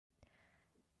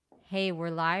hey, we're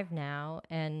live now.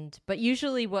 But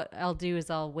usually what I'll do is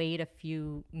I'll wait a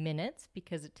few minutes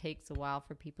because it takes a while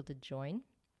for people to join.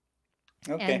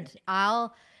 Okay. And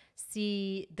I'll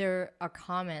see there are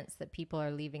comments that people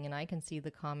are leaving, and I can see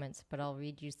the comments, but I'll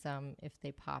read you some if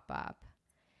they pop up.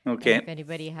 And if Okay.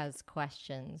 anybody has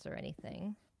questions or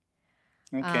anything.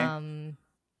 Okay. Um,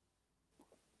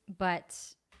 but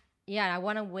yeah, I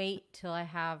want to wait till I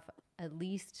have at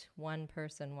least one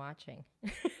person watching.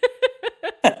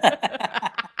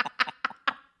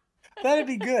 That'd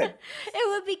be good. It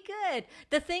would be good.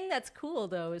 The thing that's cool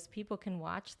though is people can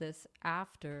watch this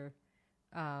after,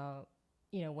 uh,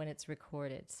 when it's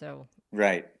recorded. So,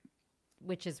 Right.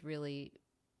 which is really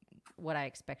what I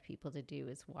expect people to do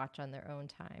is watch on their own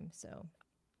time. So,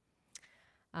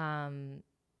 um,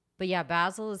 but yeah,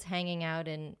 Basil is hanging out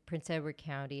in Prince Edward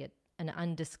County at an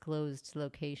undisclosed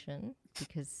location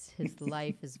because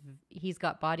he's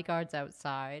got bodyguards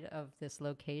outside of this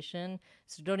location.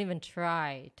 So don't even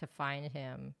try to find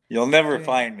him You'll never during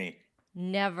find me.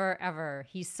 Never ever.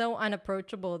 He's so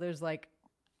unapproachable. There's like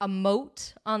a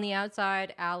moat on the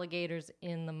outside, alligators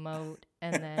in the moat,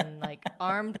 and then like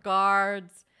armed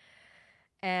guards.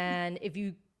 And if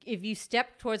you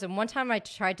step towards him, one time I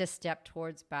tried to step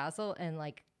towards Basil and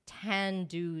like 10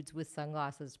 dudes with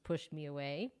sunglasses pushed me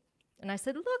away. And I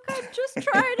said, "Look, I'm just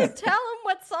trying to tell him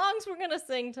what songs we're going to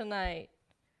sing tonight."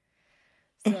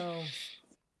 So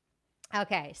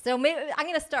okay, so maybe I'm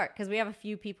gonna start because we have a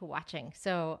few people watching.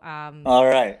 All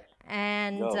right.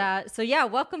 Go. So yeah,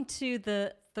 welcome to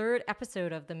the third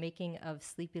episode of the Making of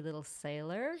Sleepy Little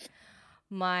Sailor.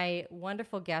 My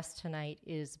wonderful guest tonight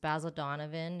is Bazil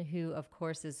Donovan, who of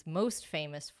course is most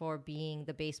famous for being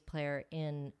the bass player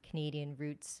in Canadian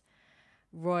roots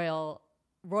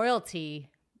royalty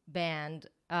band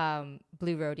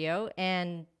Blue Rodeo,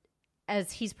 and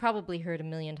as he's probably heard a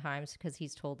million times because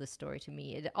he's told this story to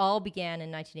me. It all began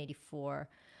in 1984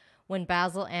 when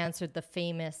Bazil answered the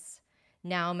famous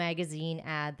Now magazine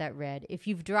ad that read, "If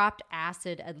you've dropped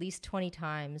acid at least 20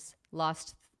 times,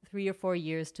 lost 3 or 4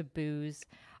 years to booze,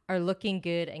 are looking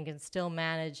good and can still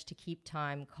manage to keep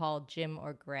time, call Jim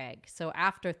or Greg." So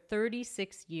after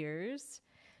 36 years,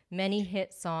 many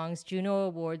hit songs, Juno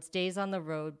Awards, days on the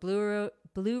road,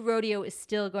 Blue Rodeo is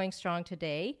still going strong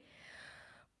today.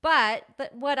 But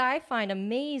what I find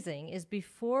amazing is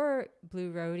before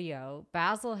Blue Rodeo,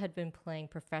 Basil had been playing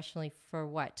professionally for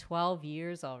 12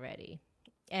 years already.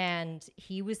 And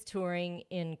he was touring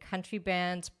in country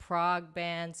bands, prog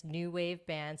bands, new wave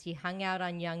bands. He hung out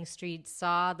on Yonge Street,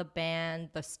 saw the band,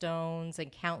 the Stones, and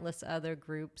countless other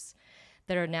groups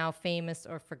that are now famous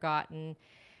or forgotten.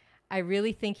 I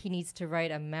really think he needs to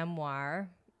write a memoir.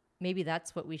 Maybe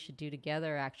that's what we should do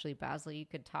together, actually, Basil. You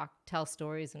could tell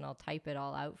stories, and I'll type it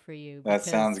all out for you That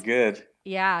sounds because, good.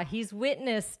 yeah, he's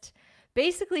witnessed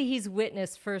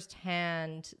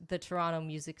firsthand the Toronto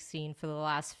music scene for the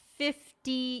last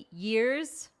 50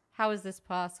 years. How is this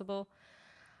possible?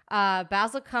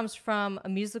 Basil comes from a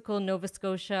musical Nova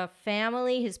Scotia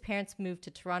family. His parents moved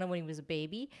to Toronto when he was a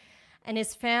baby, and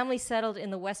his family settled in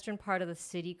the western part of the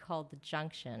city called the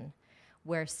Junction,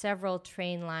 where several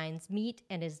train lines meet,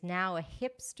 and is now a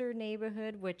hipster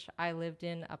neighborhood, which I lived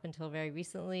in up until very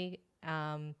recently.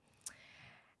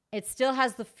 It still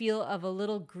has the feel of a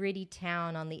little gritty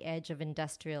town on the edge of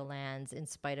industrial lands in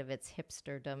spite of its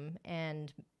hipsterdom.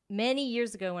 And many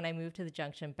years ago when I moved to the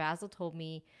Junction, Basil told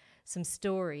me some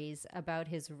stories about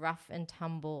his rough and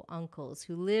tumble uncles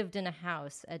who lived in a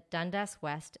house at Dundas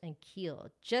West and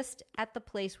Keele, just at the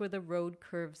place where the road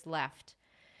curves left.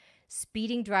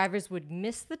 Speeding drivers would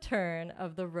miss the turn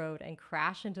of the road and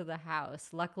crash into the house.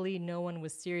 Luckily, no one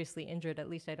was seriously injured. At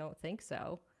least I don't think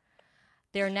so.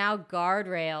 There are now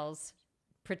guardrails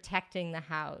protecting the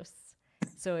house.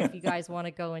 So if you guys want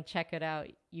to go and check it out,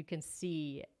 you can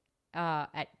see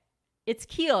it's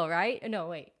Keele, right? No,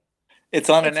 wait. It's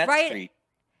on It's Annette right. Street.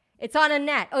 It's on a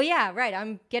net. Oh yeah, right.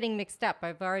 I'm getting mixed up.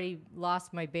 I've already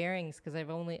lost my bearings because I've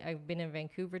been in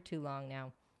Vancouver too long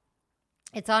now.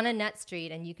 It's on Annette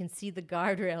Street, and you can see the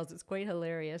guardrails. It's quite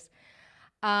hilarious.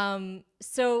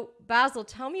 So, Basil,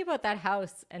 tell me about that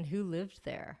house and who lived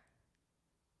there.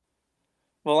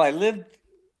 Well, I lived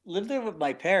there with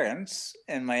my parents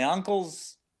and my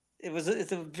uncles.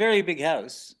 It's a very big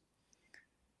house,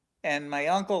 and my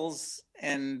uncles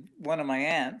and one of my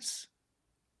aunts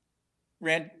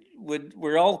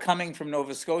were all coming from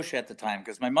Nova Scotia at the time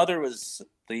because my mother was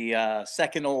the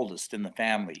second oldest in the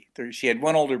family. She had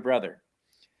one older brother.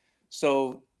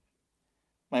 So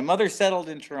my mother settled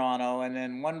in Toronto, and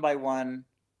then one by one,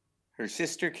 her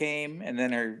sister came, and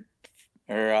then her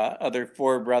other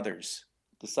four brothers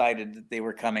decided that they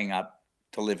were coming up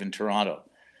to live in Toronto.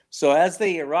 So as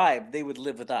they arrived, they would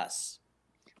live with us.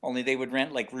 Only they would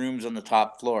rent like rooms on the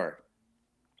top floor.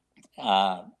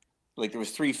 Uh, like there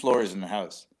was 3 floors in the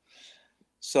house.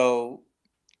 So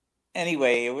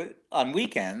anyway, on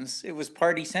weekends it was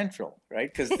party central,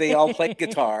 right? Because they all played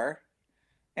guitar,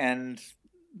 and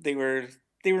they were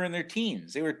they were in their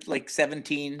teens. They were like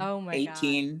 17, Oh my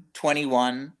God. 18,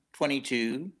 21,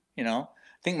 22. I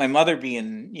think my mother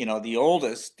being the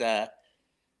oldest.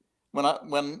 When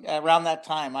around that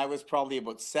time I was probably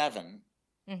about 7.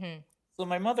 Mm-hmm. So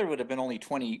my mother would have been only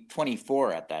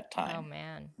 24 at that Oh time,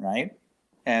 man. right?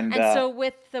 And And so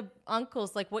with the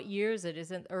uncles, like what year is it?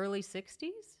 Is it early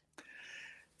 60s?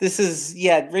 this is,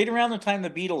 yeah, right around the time the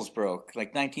Beatles broke,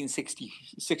 like 1960,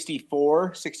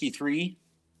 64, 63.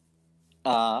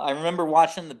 I remember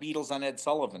watching the Beatles on Ed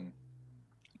Sullivan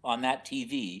on that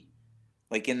TV,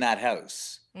 like in that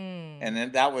house. And Mm.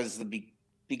 then that was the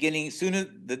beginning. Soon as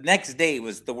the next day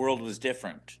was the world was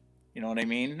different. You know what I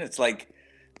mean? It's like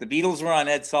the Beatles were on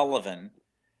Ed Sullivan,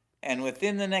 and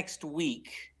within the next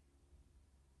week,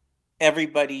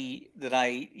 everybody that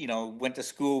I went to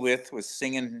school with was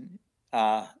singing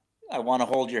 "I Want to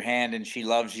Hold Your Hand" and "She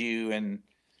Loves You,"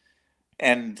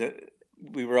 and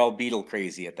we were all Beatle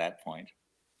crazy at that point,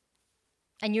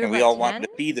 And you were and we about all wanted 10? to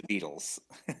be the Beatles.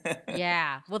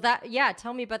 Yeah. Well,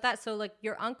 tell me about that. So, like,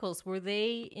 your uncles, were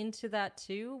they into that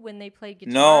too when they played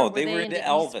guitar? No, Were they were they into into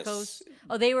East Elvis. Coast?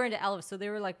 Oh, they were into Elvis. So they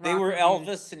were like They were rocker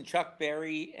dudes. Elvis and Chuck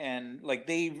Berry, and like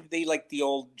they liked the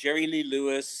old Jerry Lee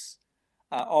Lewis,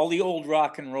 all the old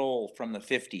rock and roll from the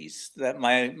 50s. That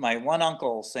my one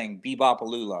uncle sang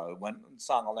 "Bebop-A-Lula," one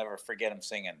song I'll never forget him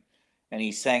singing, and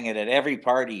he sang it at every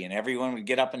party, and everyone would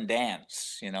get up and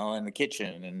dance, in the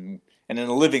kitchen and in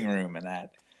the living room and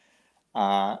that.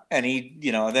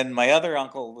 And then my other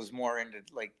uncle was more into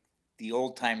like the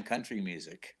old time country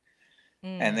music,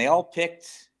 and they Mm. all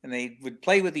picked and they would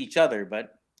play with each other,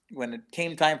 but when it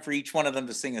came time for each one of them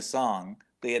to sing a song,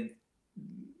 they had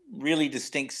really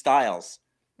distinct styles.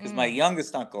 Because my Mm.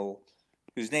 youngest uncle,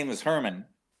 whose name was Herman,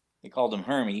 they called him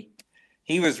Hermie,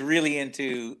 he was really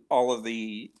into all of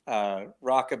the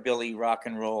rockabilly, rock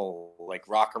and roll, like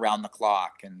 "Rock Around the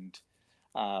Clock" and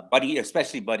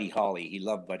especially Buddy Holly. He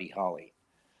loved Buddy Holly.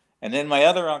 And then my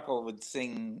other uncle would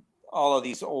sing all of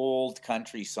these old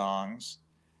country songs.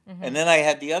 And Mm-hmm. then I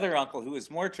had the other uncle who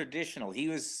was more traditional. He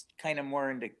was kind of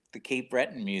more into the Cape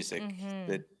Breton music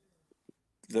Mm-hmm.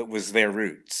 that was their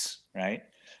roots, right?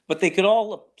 But they could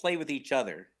all play with each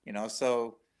other,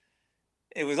 So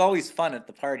it was always fun at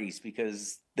the parties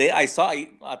because I saw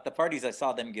at the parties I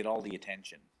saw them get all the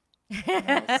attention,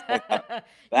 So I thought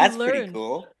You that's pretty learned.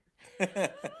 cool.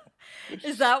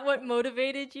 Is that what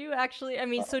motivated you actually? I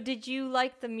mean, so did you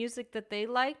like the music that they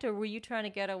liked, or were you trying to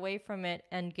get away from it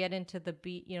and get into the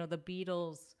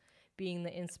Beatles being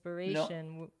the No,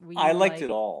 inspiration? Were I you liked like,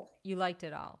 it all. you liked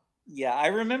it all? Yeah, I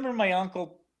remember my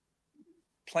uncle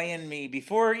playing me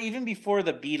even before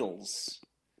the Beatles.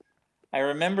 I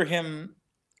remember him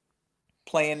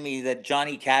playing me that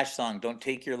Johnny Cash song, "Don't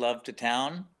Take Your Love to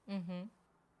Town," Mm-hmm.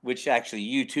 which actually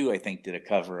U2, I think, did a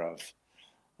cover of.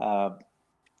 Uh,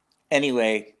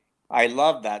 anyway, I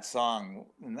loved that song,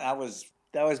 and that was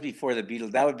before the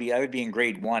Beatles. I would be in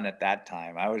grade 1 at that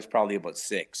time. I was probably about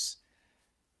 6,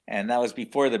 and that was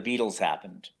before the Beatles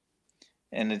happened.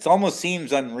 And it almost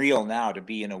seems unreal now to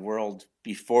be in a world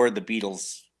before the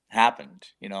Beatles happened.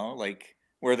 Like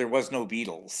where there was no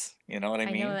Beatles. You know what I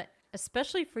I know mean? that,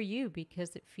 especially for you,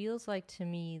 because it feels like to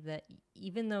me that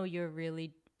even though you're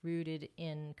really rooted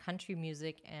in country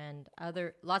music and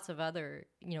lots of other,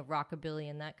 rockabilly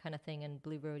and that kind of thing, and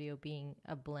Blue Rodeo being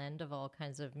a blend of all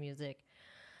kinds of music,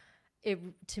 it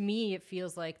to me it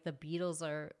feels like the Beatles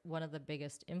are one of the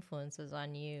biggest influences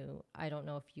on you. I don't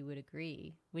know if you would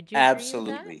agree. Would you agree with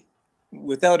that? Absolutely,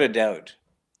 without a doubt.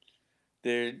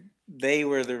 They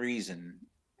were the reason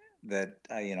that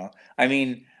I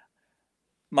mean,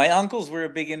 my uncles were a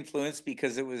big influence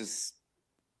because it was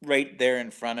right there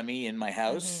in front of me in my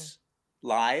Mm-hmm. house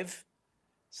live.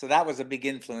 So that was a big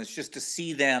influence just to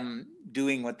see them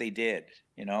doing what they did,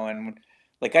 and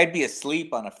like I'd be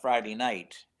asleep on a Friday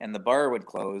night and the bar would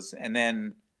close, and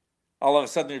then all of a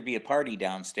sudden there'd be a party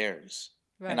downstairs,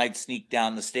 and Right. I'd sneak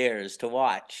down the stairs to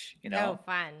watch, Oh,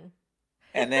 fun.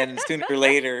 and then sooner or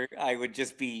later I would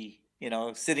just be,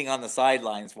 sitting on the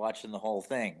sidelines watching the whole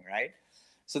thing, right?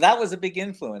 So that was a big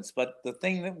influence. But the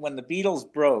thing that when the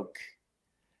Beatles broke,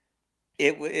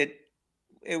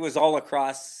 it was all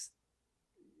across,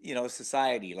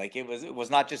 society. Like it was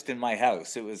not just in my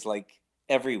house. It was like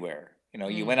everywhere.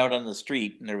 You went Mm. out on the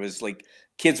street and there was like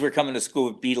kids were coming to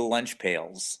school with Beatle lunch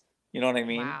pails. You know what I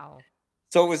mean? Wow.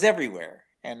 So it was everywhere,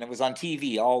 and it was on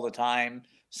TV all the time.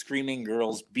 screaming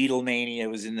girls. Beatlemania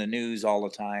was in the news all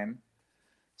the time.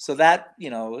 So that,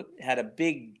 had a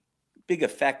big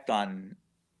effect on,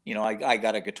 I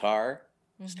got a guitar,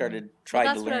 Well, tried to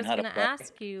that's what I learn was how to gonna play.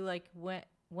 ask you. Like,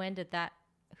 when did that?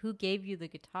 Who gave you the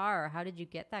guitar? Or how did you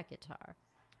get that guitar?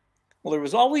 Well, there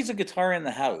was always a guitar in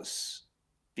the house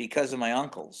because of my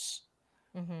uncles,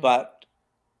 Mm-hmm. but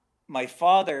my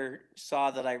father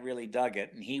saw that I really dug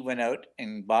it, and he went out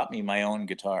and bought me my own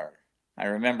guitar. I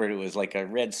remember it was like a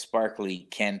red sparkly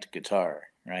Kent guitar,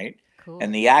 right? And Cool.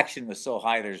 the action was so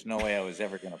high, there's no way I was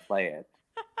ever going to play it.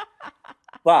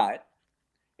 But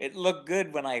it looked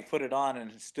good when I put it on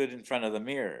and stood in front of the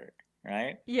mirror,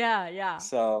 right? Yeah, yeah.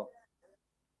 So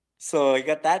so I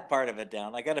got that part of it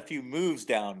down. I got a few moves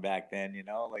down back then,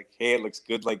 like, hey, it looks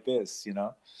good like this.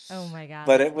 Oh my God,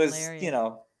 But that's it was,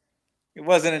 hilarious. it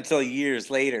wasn't until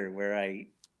years later where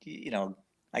you know,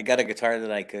 I got a guitar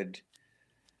that I could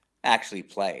actually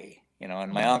play, and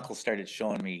my Mm. uncle started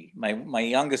showing me, my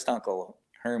youngest uncle,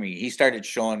 Hermie, he started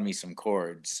showing me some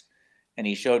chords, and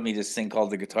he showed me this thing called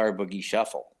the Guitar Boogie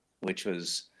Shuffle, which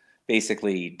was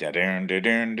basically da-dun,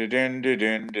 da-dun, da-dun,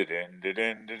 da-dun, da-dun,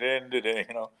 da-dun, da-dun,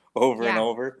 da-dun, over and Yeah.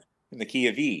 over in the key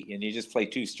of E, and you just play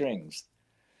two strings.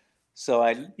 So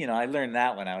I learned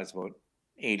that when I was about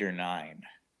 8 or 9,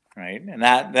 right? And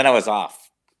then I was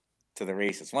off to the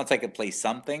races. Once I could play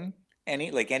something,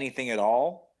 anything at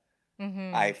all,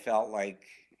 Mm-hmm. I felt like,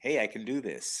 hey, I can do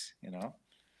this.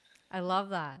 I love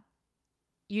that.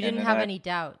 You And didn't then have any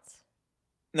doubts.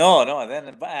 no, then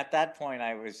at that point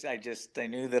I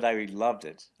knew that I loved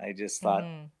it. I just thought,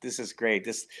 Mm-hmm. this is great.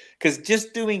 Because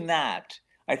just doing that,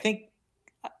 I think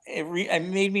it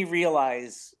made me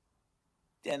realize,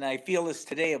 and I feel this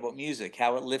today about music,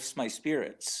 how it lifts my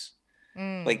spirits.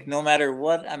 Mm. Like, no matter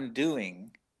what I'm doing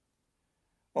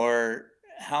or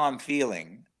how I'm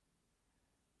feeling,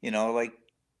 like,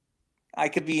 I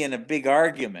could be in a big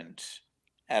argument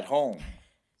at home,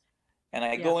 and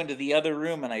I Yeah. go into the other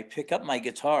room and I pick up my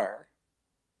guitar,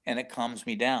 and it calms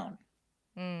me down.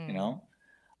 You Mm. know,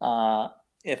 uh,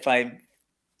 if I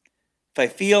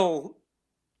feel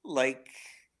like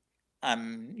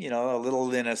I'm a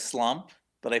little in a slump,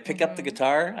 but I pick up the Mm-hmm.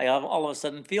 guitar, I all of a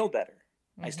sudden feel better.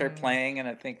 I start Mm-hmm. playing and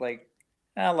I think, like,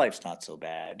 life's not so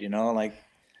bad. Like,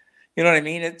 you know what I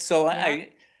mean? It's so Yeah.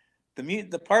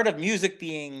 the part of music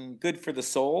being good for the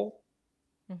soul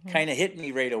Mm-hmm. kind of hit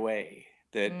me right away.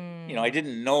 That I Mm.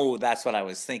 didn't know that's what I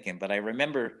was thinking, but I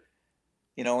remember,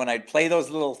 when I'd play those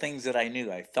little things that I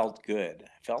knew, I felt good.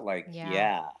 I felt like, Yeah.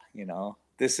 yeah,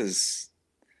 this is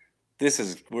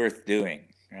worth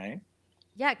doing, right?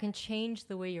 Yeah, it can change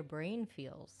the way your brain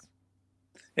feels.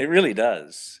 It really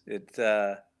does. It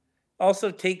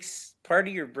also takes part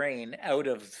of your brain out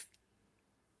of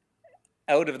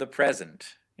the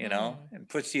present, Mm. and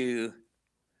puts you.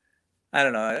 I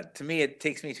don't know. To me, it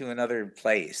takes me to another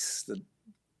place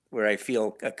where I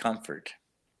feel a comfort.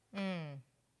 Mm.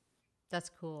 That's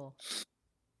cool.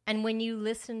 And when you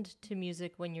listened to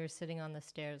music when you were sitting on the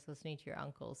stairs listening to your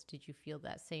uncles, did you feel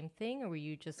that same thing or were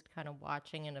you just kind of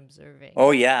watching and observing?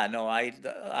 Oh yeah, no, I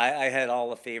had all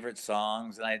the favorite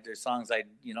songs, and there's songs I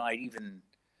even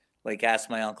like ask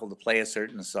my uncle to play a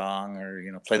certain song,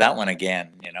 or play that one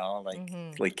again, like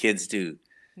Mm-hmm. kids do.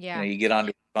 Yeah. You get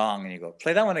onto a song and you go,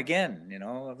 play that one again,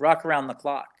 rock around the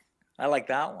clock. I like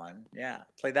that one. Yeah,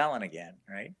 play that one again,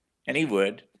 right? And he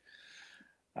would,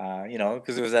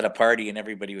 because it was at a party and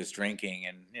everybody was drinking,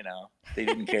 and they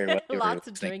didn't care what they were Lots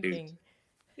of listening to. drinking.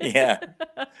 Yeah,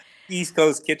 East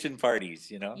Coast kitchen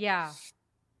parties. Yeah.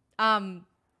 Um,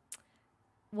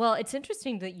 well, it's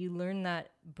interesting that you learned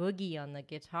that boogie on the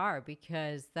guitar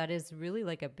because that is really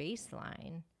like a bass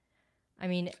line. I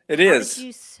mean, It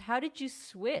is. how did you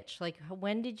switch? Like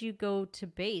when did you go to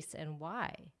bass and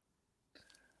why?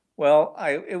 Well,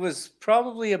 it was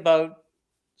probably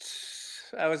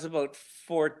I was about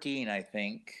 14, I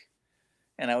think,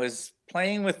 and I was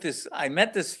playing with this. I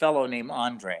met this fellow named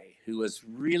Andre, who was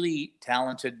really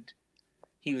talented.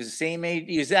 He was the same age.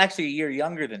 He was actually a year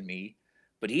younger than me,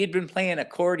 but he had been playing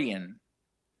accordion.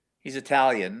 He's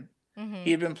Italian. He Mm-hmm.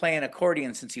 had been playing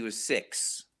accordion since he was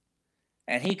 6,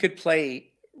 and he could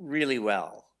play really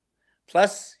well.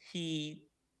 Plus, he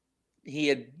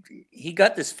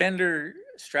got this Fender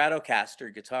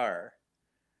Stratocaster guitar,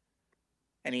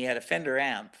 and he had a Fender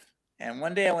amp. And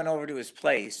one day I went over to his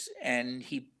place, and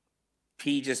he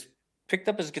just picked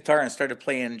up his guitar and started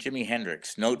playing Jimi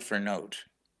Hendrix note for note.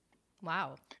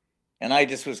 Wow. And I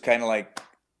just was kind of like,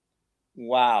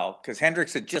 wow, because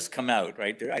Hendrix had just come out,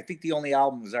 right? I think the only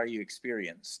album was Are You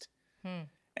Experienced? Hmm.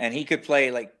 And he could play,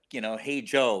 like, Hey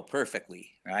Joe perfectly,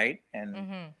 right? And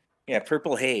Mm-hmm. yeah,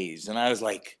 Purple Haze. And I was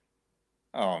like,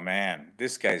 oh man,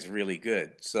 this guy's really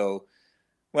good. So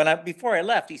before I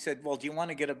left, he said, "Well, do you want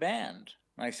to get a band?"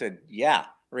 And I said, "Yeah,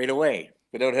 right away,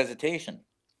 without hesitation."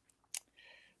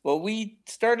 Well, we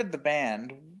started the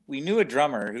band. We knew a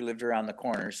drummer who lived around the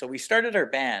corner, so we started our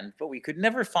band, but we could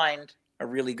never find a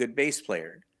really good bass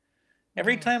player.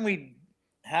 Every Mm-hmm. time we'd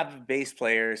have a bass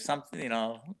player, something,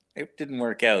 it didn't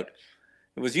work out.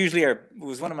 It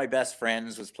was one of my best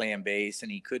friends was playing bass and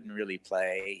he couldn't really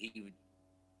play. He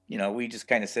would, we just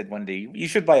kind of said one day, you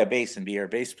should buy a bass and be our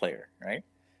bass player, right?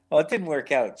 Well, it didn't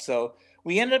work out. So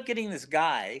we ended up getting this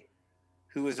guy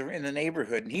who was in the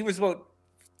neighborhood, and he was about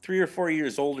 3 or 4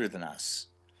 years older than us.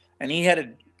 And he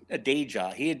had a day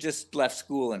job. He had just left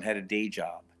school and had a day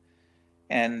job.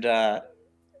 And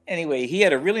anyway, he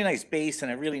had a really nice bass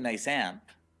and a really nice amp.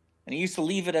 And he used to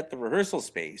leave it at the rehearsal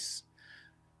space.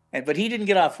 But he didn't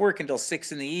get off work until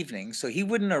 6 in the evening, so he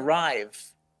wouldn't arrive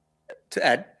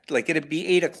at like it'd be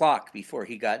 8 o'clock before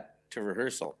he got to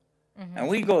rehearsal, and Mm-hmm.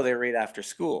 we go there right after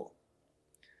school.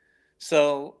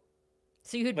 So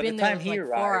So you had by the been there time he like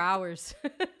four arrived, hours.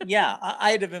 yeah,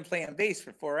 I'd have been playing bass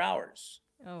for 4 hours,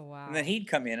 Oh and then wow. he'd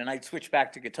come in, and I'd switch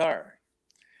back to guitar.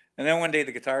 And then one day,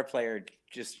 the guitar player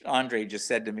Andre just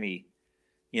said to me,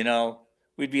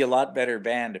 we'd be a lot better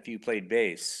band if you played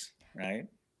bass, right?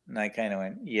 And I kind of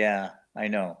went, yeah, I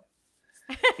know.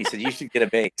 He said, you should get a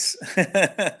bass.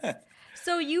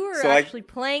 So you were So actually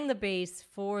playing the bass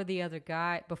for the other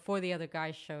guy before the other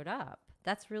guy showed up.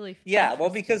 That's really yeah, well,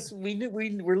 because interesting. we knew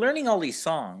we were learning all these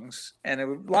songs, and a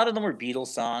lot of them were Beatles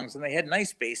songs, and they had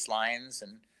nice bass lines,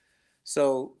 and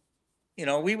so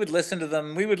we would listen to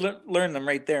them. We would learn them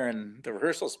right there in the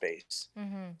rehearsal space.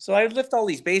 Mm-hmm. So I would lift all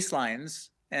these bass lines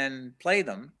and play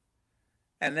them,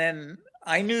 and then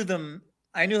I knew them.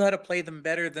 I knew how to play them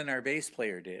better than our bass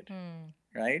player did, Hmm.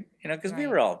 right? Because Right. we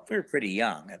were pretty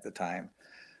young at the time.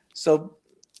 So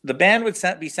the band would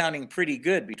be sounding pretty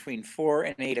good between 4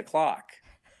 and 8 o'clock.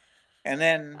 And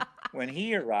then when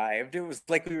he arrived, it was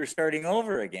like we were starting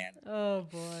over again. Oh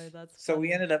boy, that's So we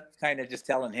funny. ended up kind of just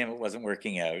telling him it wasn't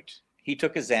working out. He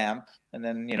took his amp, and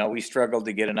then, we struggled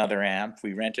to get another amp.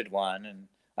 We rented one, and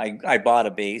I bought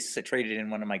a bass. I traded in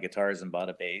one of my guitars and bought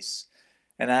a bass.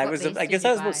 And What bass I did guess you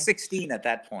I was about buy? 16 at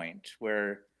that point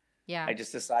where Yeah. I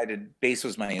just decided bass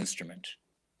was my instrument.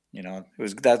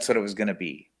 That's what it was going to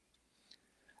be.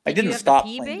 I Did you didn't have the stop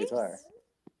P playing guitar. bass?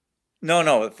 No,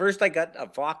 no. At first, I got a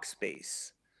Vox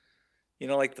bass,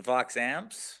 like the Vox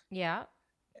amps, Yeah.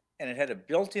 and it had a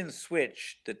built-in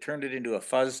switch that turned it into a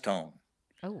fuzz tone,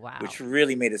 Oh wow. which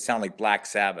really made it sound like Black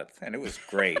Sabbath, and it was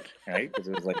great, right? Because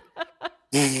it was like,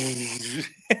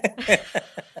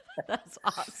 That's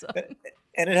awesome.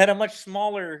 and it had a much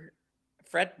smaller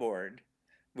fretboard,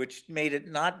 which made it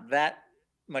not that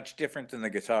much different than the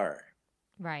guitar.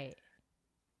 Right.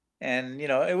 And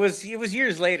it was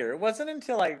years later. It wasn't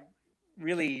until I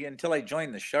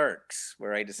joined the Sharks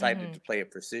where I decided Mm-hmm. to play a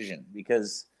precision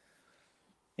because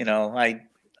you know I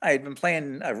had been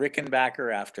playing a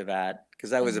Rickenbacker after that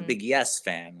because I was a Mm-hmm. big Yes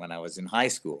fan when I was in high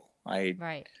school.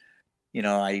 Right.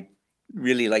 I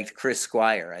really liked Chris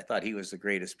Squire. I thought he was the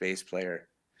greatest bass player.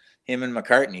 Him and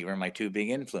McCartney were my two big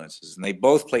influences, and they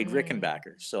both played Mm.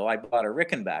 Rickenbacker. So I bought a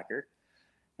Rickenbacker,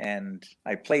 and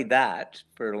I played that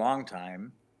for a long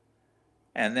time.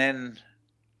 And then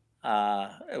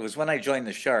it was when I joined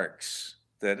the Sharks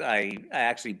that I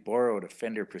actually borrowed a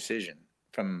Fender Precision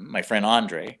from my friend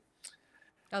Andre.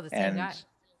 Oh, the same And guy.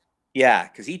 yeah,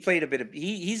 because he played a bit of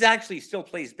he's actually still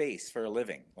plays bass for a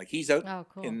living. Like he's out Oh,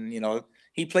 cool. in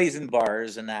he plays in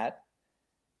bars and that.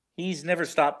 He's never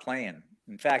stopped playing.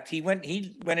 In fact, he went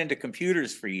into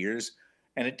computers for years,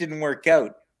 and it didn't work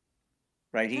out.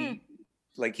 Right? Hmm.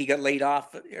 He got laid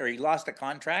off or he lost a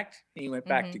contract. And he went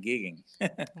back Mm-hmm. to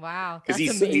gigging Wow, because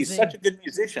that's he's such amazing. a good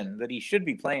musician that he should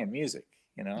be playing music.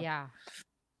 Yeah.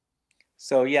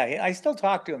 So yeah, I still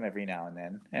talk to him every now and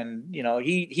then, and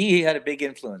he had a big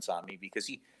influence on me because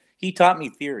he taught me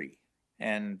theory,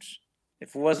 and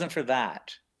if it wasn't for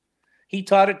that, he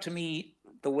taught it to me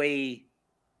the way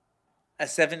a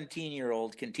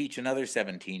 17-year-old can teach another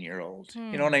 17-year-old. You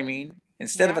know Hmm. what I mean?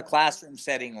 Instead of Yeah. a classroom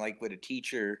setting like with a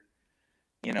teacher,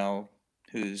 you know,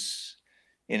 who's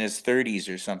in his 30s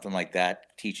or something like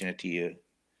that teaching it to you,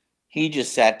 he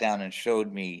just sat down and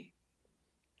showed me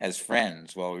as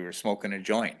friends while we were smoking a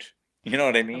joint. You know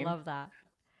what I I mean? love that.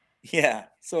 Yeah.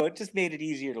 So it just made it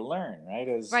easier to learn, right?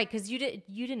 As Right, because you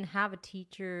didn't have a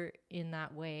teacher in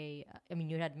that way. I mean,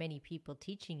 you had many people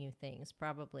teaching you things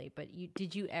probably, but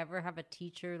you ever have a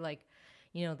teacher like,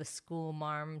 the school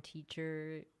marm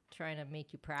teacher trying to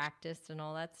make you practice and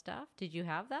all that stuff? Did you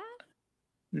have that?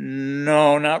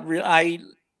 no, not real.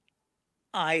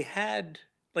 I had.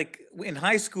 like in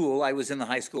high school, I was in the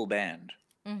high school band.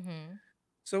 Mm-hmm.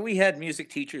 So we had music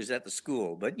teachers at the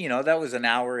school, but you know, that was an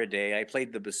hour a day. I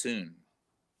played the bassoon,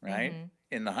 right? Mm-hmm.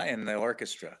 In the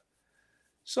orchestra.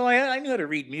 So I knew how to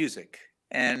read music.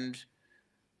 And,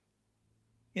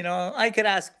 you know, I could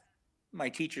ask my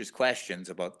teachers questions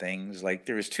about things. Like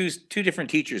there was two different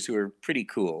teachers who were pretty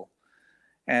cool.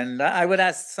 And I would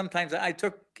ask sometimes. I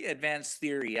took advanced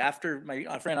theory after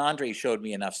my friend Andre showed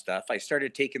me enough stuff. I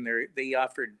started taking they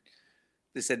offered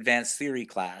this advanced theory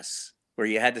class where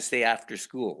you had to stay after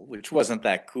school, which wasn't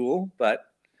that cool, but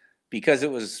because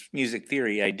it was music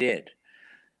theory, I did.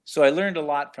 So I learned a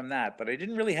lot from that, but I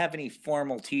didn't really have any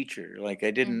formal teacher. Like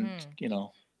I didn't, Mm-hmm. you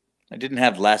know, I didn't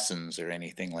have lessons or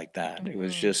anything like that. It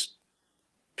was Mm-hmm. just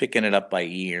picking it up by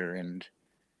ear and,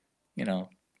 you know,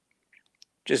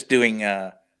 just doing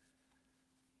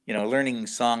you know, learning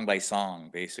song by song,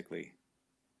 basically.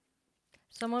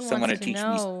 Someone Someone wants to to teach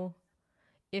me. know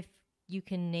if you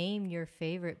can name your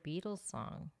favorite Beatles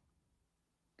song.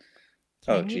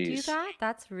 Oh, Can you do geez. that?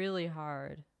 That's really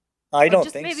hard. I Or don't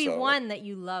just think maybe so. one that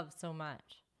you love so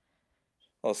much.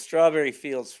 Well, Strawberry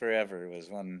Fields Forever was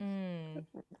Mm.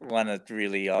 one that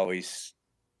really always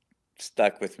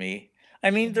stuck with me.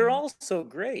 I mean, they're Mm-hmm. all so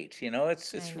great, you know.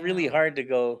 I It's really know. hard to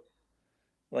go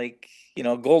like, you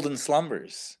know, Golden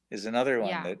Slumbers is another one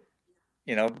Yeah. that,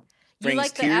 you know, You brings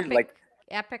like the tears like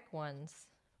epic ones.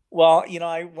 well, you know,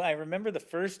 I remember the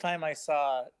first time I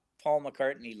saw Paul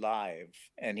McCartney live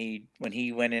and he when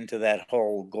he went into that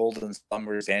whole Golden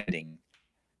Slumbers ending.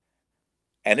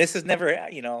 And this is never,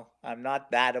 you know, I'm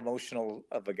not that emotional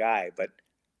of a guy, but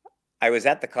I was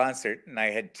at the concert and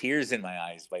I had tears in my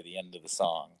eyes by the end of the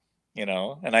song, you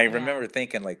know, and I Yeah. remember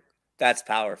thinking like, that's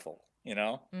powerful, you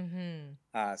know. Mm-hmm.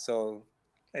 So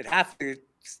I'd have to,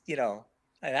 you know,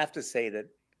 I'd have to say that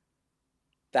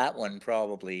that one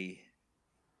probably,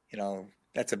 you know,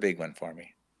 that's a big one for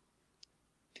me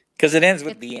because it ends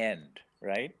with It's the end,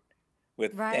 right?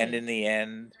 With and right. in the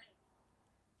end,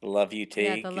 the love you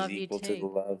Yeah, the take is love you equal to the take.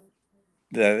 love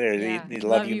Yeah, the the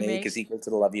love love you you make is make. equal to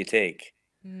the love you take.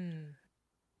 Mm.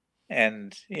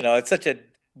 And you know, it's such a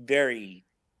very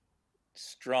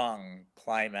strong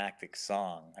climactic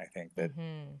song. I think that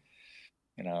Mm-hmm.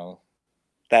 you know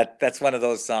that's one of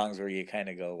those songs where you kind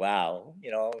of go, wow.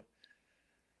 You know,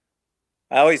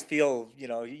 I always feel you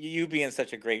know you being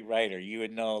such a great writer, you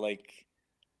would know like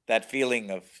that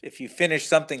feeling of if you finish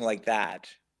something like that.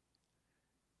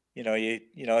 You know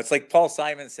it's like Paul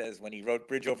Simon says when he wrote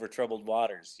Bridge Over Troubled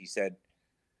Waters. He said,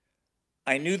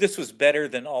 "I knew this was better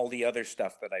than all the other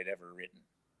stuff that I'd ever written."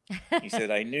 He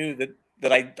said, "I knew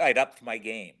that I'd upped my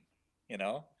game." You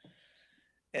know,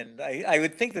 and I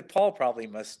would think that Paul probably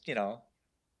must, you know,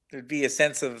 there'd be a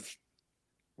sense of,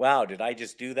 wow, did I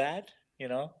just do that? You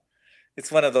know,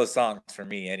 it's one of those songs for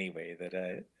me anyway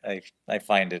that I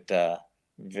find it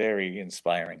very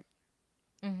inspiring.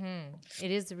 Mm-hmm.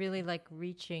 It is really like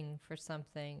reaching for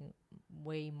something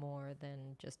way more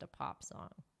than just a pop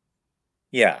song.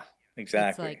 Yeah,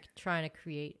 It's exactly. like trying to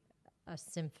create a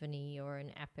symphony or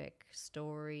an epic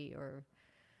story or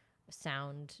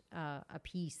sound, a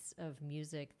piece of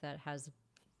music that has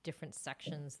different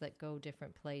sections that go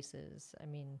different places. I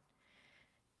mean,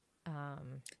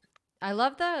 um, I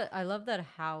love that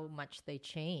how much they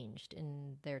changed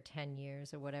in their 10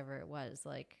 years or whatever it was.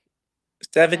 Like,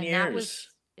 7 and years,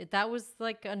 that was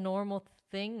like a normal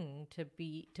thing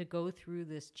to go through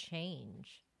this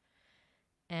change.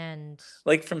 And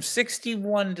like from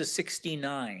 61 to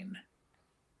 69,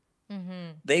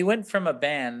 mm-hmm, they went from a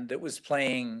band that was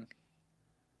playing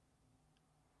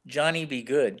Johnny Be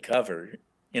Good cover,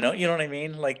 you know what I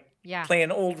mean? Like yeah,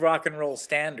 playing old rock and roll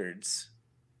standards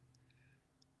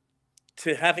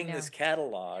to I having this know.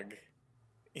 catalog,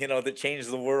 you know, that changed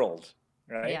the world,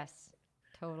 right? Yes,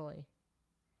 totally.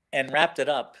 And wrapped it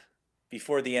up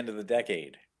before the end of the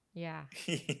decade. Yeah,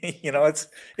 You know,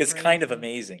 it's kind of crazy.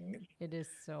 amazing. It is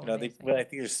so You know, well, amazing. I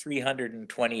think there's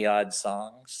 320 odd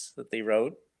songs that they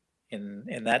wrote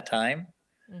in that time,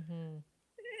 Mm-hmm.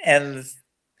 and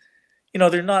you know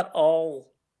they're not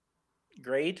all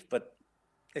great, but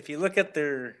if you look at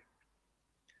their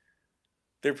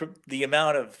the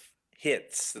amount of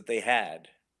hits that they had,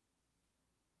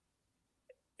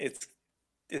 it's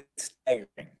it's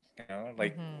staggering. You know,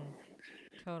 like Mm-hmm.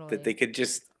 that Totally. they could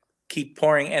just keep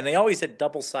pouring, and they always had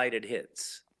double-sided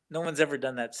hits. No one's ever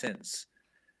done that since.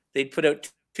 They'd put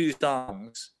out two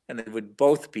songs, and they would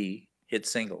both be hit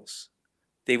singles.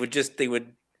 They would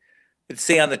it'd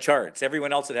say on the charts.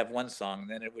 Everyone else would have one song,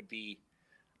 then it would be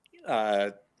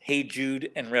 "Hey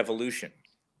Jude" and "Revolution."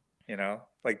 You know,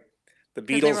 like The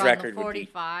Because they were Beatles on the record would be,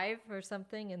 45 or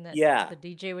something, and that yeah, the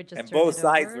DJ would just and turn both it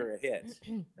sides over. were a hit,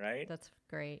 right? That's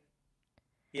great.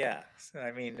 Yeah. So,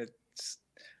 I mean,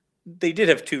 they did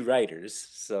have two writers,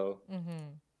 so,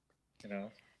 Hmm. you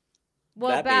know,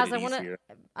 Well, that made Baz, it easier.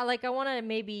 I want to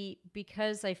maybe,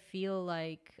 because I feel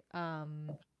like I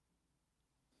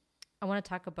want to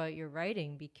talk about your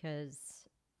writing, because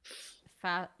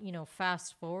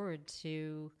fast forward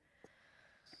to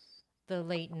the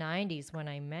late 90s when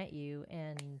I met you,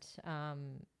 and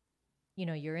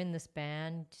you're in this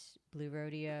band, Blue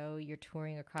Rodeo, you're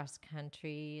touring across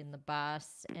country in the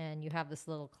bus, and you have this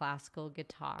little classical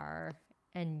guitar,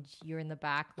 and you're in the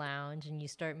back lounge, and you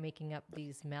start making up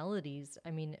these melodies.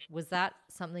 I mean, was that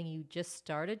something you just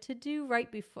started to do right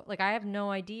before? Like, I have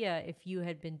no idea if you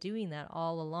had been doing that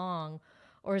all along,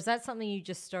 or is that something you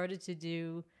just started to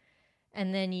do,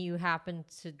 and then you happened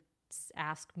to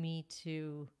ask me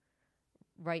to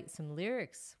write some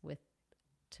lyrics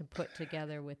to put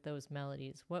together with those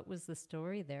melodies? What was the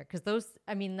story there? Because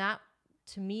that,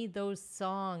 to me, those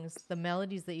songs, the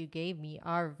melodies that you gave me,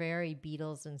 are very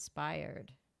Beatles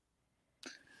inspired.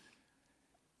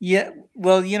 Yeah.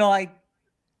 Well,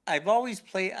 I always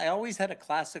had a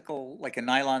classical, like a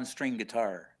nylon string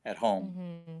guitar at home.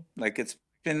 Mm-hmm. Like it's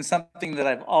been something that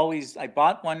I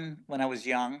bought one when I was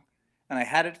young and I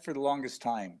had it for the longest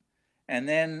time. And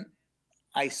then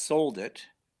I sold it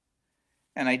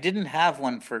and I didn't have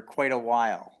one for quite a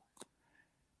while.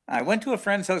 I went to a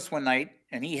friend's house one night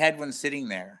and he had one sitting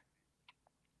there.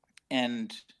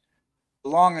 And the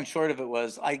long and short of it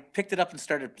was I picked it up and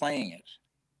started playing it.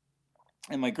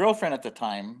 And my girlfriend at the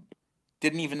time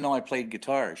didn't even know I played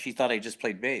guitar. She thought I just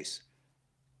played bass.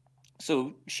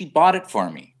 So she bought it for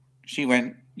me. She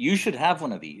went, "You should have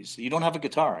one of these. You don't have a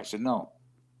guitar." I said, "No."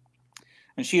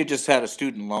 And she had just had a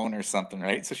student loan or something,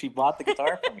 right? So she bought the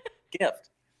guitar for me, gift.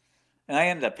 And I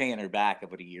ended up paying her back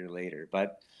about a year later.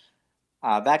 But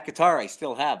that guitar I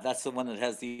still have. That's the one that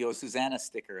has the Oh Susanna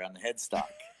sticker on the headstock,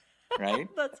 right?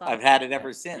 That's I've had awesome. it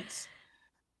ever since.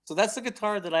 So that's the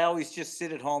guitar that I always just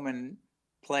sit at home and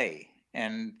play.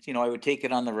 And, I would take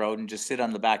it on the road and just sit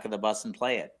on the back of the bus and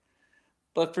play it.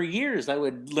 But for years, I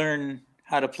would learn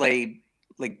how to play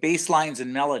like bass lines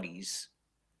and melodies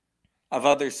of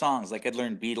other songs. Like I'd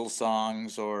learn Beatles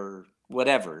songs or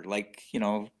whatever, like,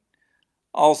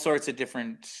 all sorts of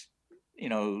different,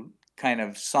 kind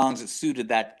of songs that suited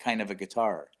that kind of a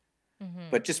guitar. Mm-hmm.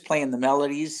 But just playing the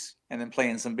melodies and then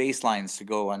playing some bass lines to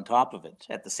go on top of it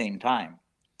at the same time.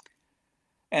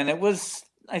 And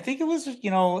I think it was,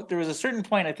 there was a certain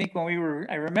point, I think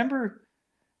I remember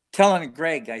telling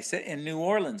Greg, I said in New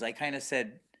Orleans, I kind of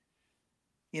said,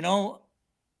 you know,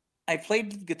 I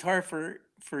played guitar for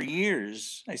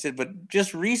years. I said, but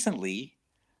just recently,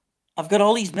 I've got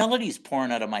all these melodies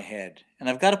pouring out of my head, and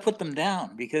I've got to put them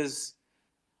down because,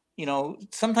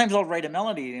 sometimes I'll write a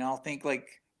melody and I'll think like,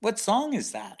 what song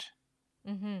is that?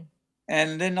 Mm-hmm.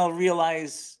 And then I'll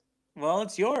realize, well,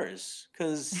 it's yours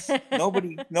because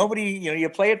nobody, you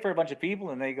play it for a bunch of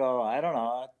people and they go, I don't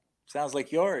know, it sounds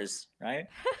like yours, right?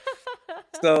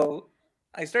 So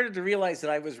I started to realize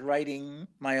that I was writing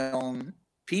my own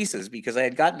pieces because I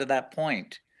had gotten to that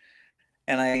point.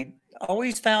 And I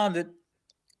always found that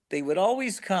they would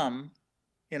always come,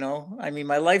 I mean,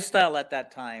 my lifestyle at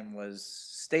that time was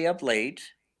stay up late.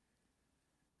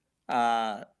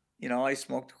 Uh, I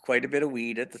smoked quite a bit of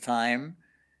weed at the time.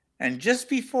 And just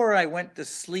before I went to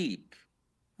sleep,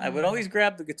 I would Mm. always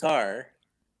grab the guitar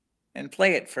and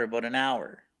play it for about an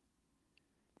hour.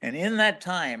 And in that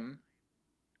time,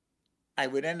 I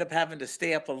would end up having to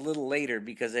stay up a little later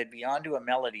because I'd be onto a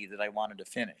melody that I wanted to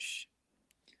finish.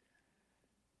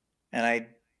 And I'd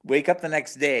wake up the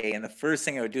next day, and the first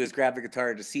thing I would do is grab the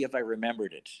guitar to see if I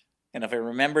remembered it. And if I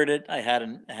remembered it, I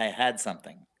had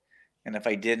something. And if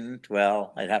I didn't,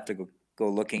 well, I'd have to go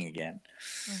looking again.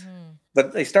 Mm-hmm.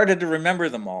 But I started to remember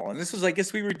them all. And this was, I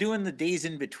guess, we were doing the days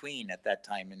in between at that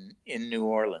time in New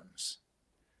Orleans.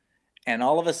 And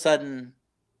all of a sudden,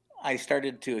 I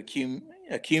started to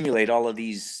accumulate all of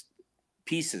these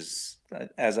pieces,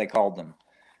 as I called them.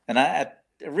 And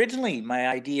originally, my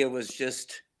idea was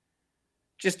just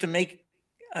to make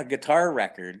a guitar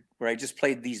record where I just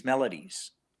played these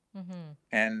melodies. Mm-hmm.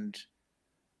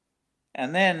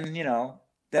 And then,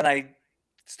 then I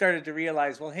started to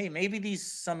realize, well, hey, maybe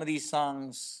some of these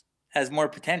songs has more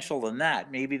potential than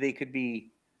that. Maybe they could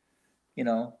be, you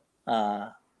know,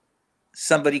 uh,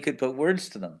 somebody could put words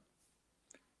to them.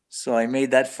 So I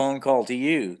made that phone call to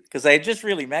you because I had just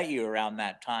really met you around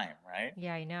that time, right?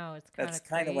 Yeah, I know. It's kind That's of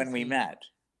kind of when we crazy. met.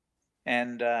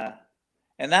 And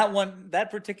that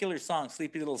particular song,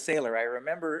 Sleepy Little Sailor, I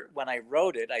remember when I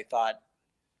wrote it, I thought,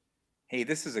 hey,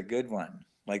 this is a good one.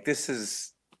 Like this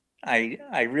is,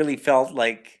 I really felt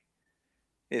like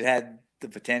it had the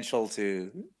potential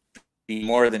to be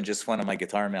more than just one of my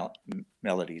guitar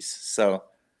melodies. So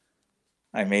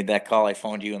I made that call. I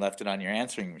phoned you and left it on your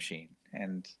answering machine.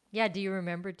 And Yeah, do you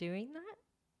remember doing that?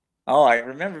 oh, I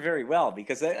remember very well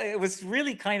because it was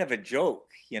really kind of a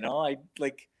joke, you know. I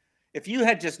like if you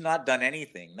had just not done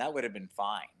anything, that would have been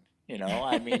fine. You know,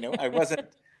 I mean, I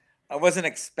wasn't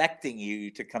expecting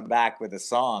you to come back with a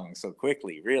song so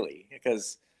quickly, really,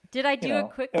 because Did I you do it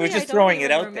know it was quickly? I just don't throwing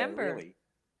it even out there, remember. really.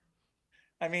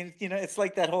 I mean, you know, it's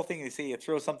like that whole thing they say you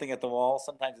throw something at the wall,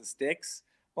 sometimes it sticks.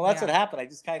 Well, that's what Yeah. happened. I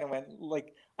just kind of went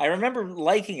like I remember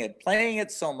liking it, playing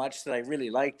it so much that I really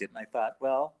liked it, and I thought,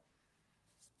 well,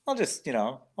 I'll just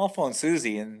I'll phone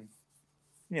Susie and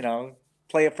you know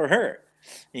play it for her.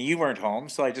 And you weren't home,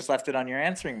 so I just left it on your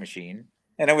answering machine,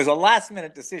 and it was a last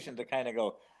minute decision to kind of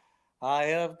go, I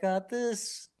have got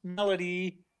this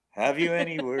melody. Have you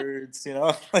any words? You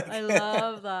know, I like,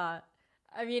 love that.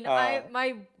 I mean, uh,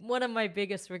 my one of my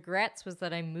biggest regrets was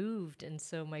that I moved and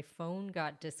so my phone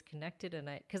got disconnected and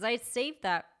cuz I saved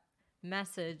that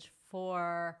message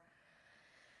for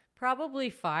probably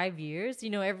 5 years.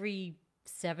 Every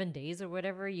 7 days or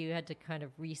whatever, you had to kind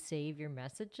of resave your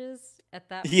messages at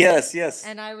that point. yes,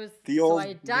 yes, And the so I old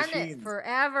had done it machines.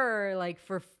 forever, like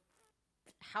for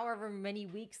however many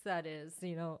weeks that is.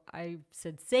 I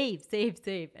said save, save,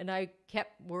 save. And I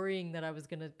kept worrying that I was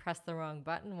going to press the wrong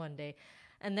button one day.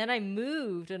 And then I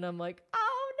moved and I'm like,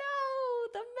 oh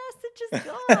no, the message is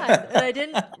gone. And I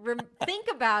didn't think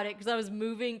about it because I was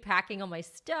moving, packing all my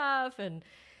stuff.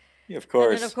 Of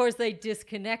And then, of course. course, they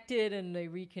disconnected and they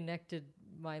reconnected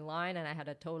my line and I had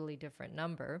a totally different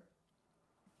number.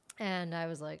 And I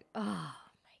was like, oh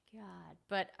my God.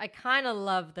 But I kind of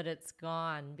love that it's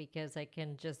gone because I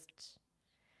can just,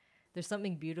 there's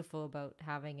something beautiful about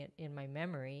having it in my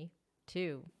memory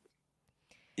too.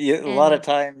 Yeah, a lot of And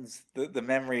times the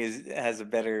memory has a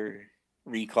better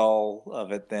recall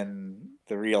of it than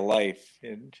the real life.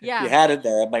 And if you yeah, had it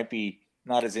there, it might be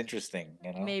not as interesting,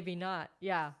 you know. maybe not.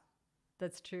 Yeah,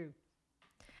 that's true.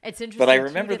 It's But I interesting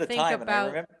too remember to the think time, and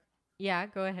about. Yeah,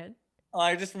 go ahead.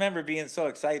 I just remember being so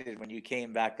excited when you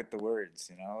came back with the words.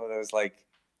 You know, it was like,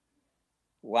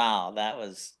 wow, that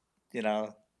was, you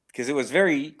know, because it was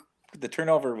the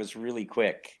turnover was really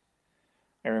quick.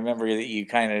 I remember that you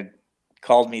kind of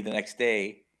called me the next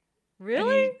day, and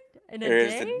Really? In a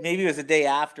day? maybe it was a day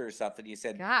after or something. You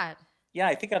said, God. yeah,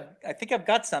 I think I've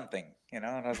got something, you know,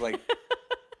 and I was like,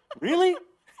 really?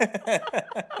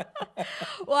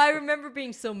 Well, I remember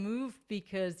being so moved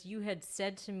because you had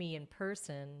said to me in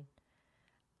person,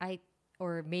 I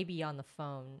or maybe on the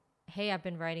phone, "Hey, I've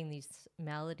been writing these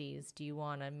melodies. Do you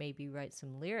want to maybe write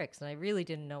some lyrics?" And I really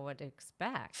didn't know what to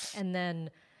expect. And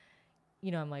then,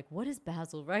 I'm like, "What is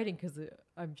Basil writing?" Because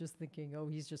I'm just thinking, "Oh,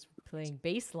 he's just playing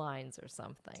bass lines or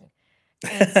something."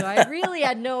 And so I really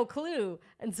had no clue.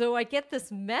 And so I get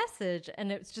this message,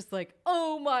 and it's just like,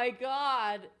 "Oh my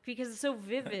God," because it's so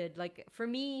vivid. Like for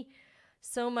me,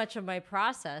 so much of my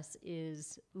process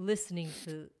is listening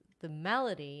to the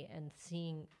melody and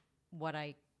seeing what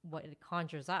it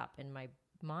conjures up in my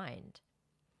mind,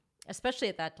 especially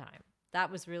at that time.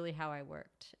 That was really how I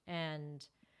worked. And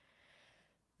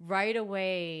right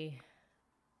away,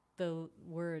 the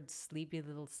word sleepy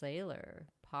little sailor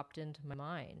popped into my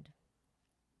mind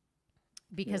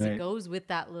because it Right. goes with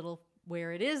that little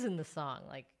where it is in the song,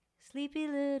 like sleepy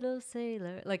little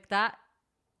sailor, like that.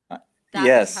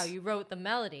 That was how Yes. you wrote the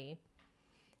melody.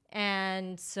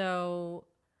 And so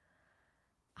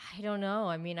I don't know.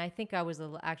 I mean, I think I was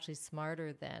actually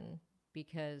smarter then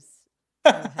because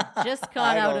I had just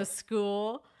gone I out don't. of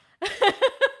school.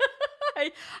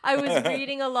 I was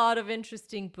reading a lot of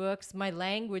interesting books. My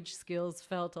language skills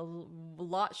felt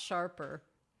lot sharper.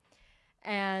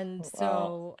 And Wow.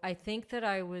 so I think that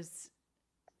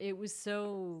it was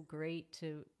so great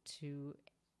to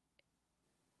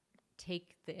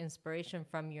take the inspiration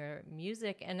from your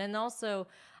music. And then also,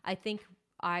 I think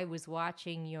I was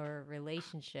watching your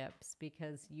relationships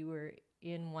because you were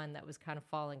in one that was kind of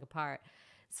falling apart.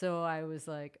 So I was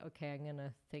like, okay, I'm going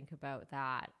to think about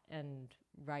that and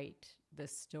write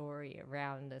this story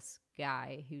around this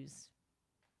guy who's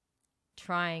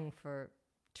trying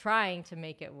to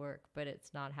make it work, but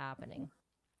it's not happening.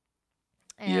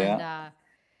 And Yeah.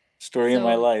 Story of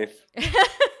my so life.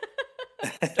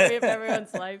 story of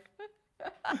everyone's life.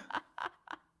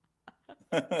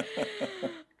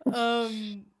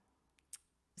 um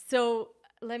so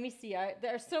let me see.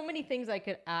 There are so many things I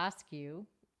could ask you.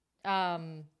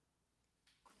 Um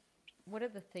what are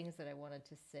the things that I wanted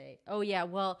to say? Oh yeah,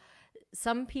 well,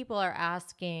 some people are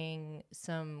asking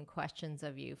some questions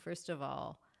of you. First of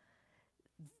all,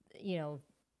 you know,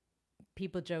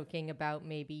 people joking about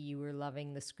maybe you were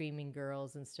loving the screaming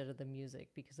girls instead of the music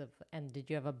because of, and did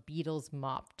you have a Beatles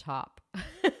mop top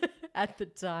at the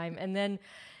time? And then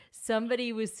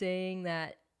somebody was saying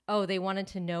that, oh, they wanted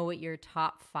to know what your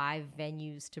top 5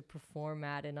 venues to perform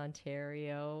at in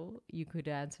Ontario. You could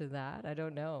answer that. I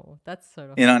don't know. That's sort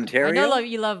of In hard. I know Ontario?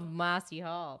 you love Massey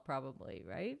Hall, probably,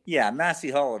 right? Yeah,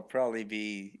 Massey Hall would probably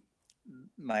be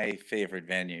my favorite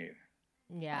venue.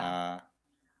 Yeah. Uh,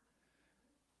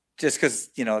 just because,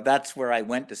 that's where I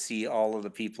went to see all of the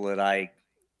people that I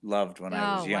loved when I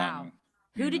Oh, was wow. young,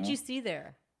 Who you did you know? see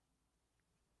there?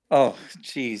 Oh,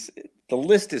 geez. The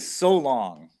list is so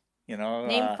long, you know.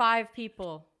 Name 5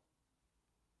 people.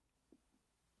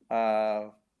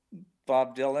 Bob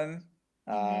Dylan,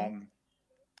 Mm-hmm. um,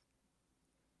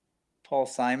 Paul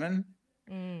Simon.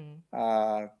 Mm.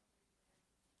 Uh,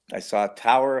 I saw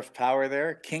Tower of Power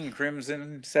there, King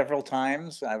Crimson several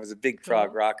times. I was a big prog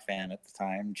Cool. rock fan at the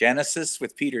time. Genesis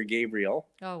with Peter Gabriel,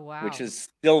 Oh, which wow. is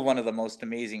still one of the most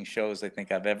amazing shows I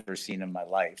think I've ever seen in my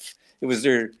life.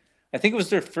 I think it was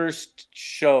their first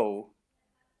show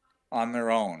on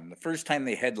their own, the first time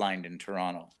they headlined in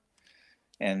Toronto.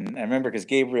 And I remember because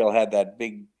Gabriel had that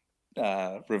big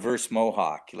reverse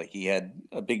mohawk, like he had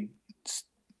a big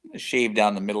shave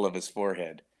down the middle of his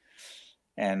forehead.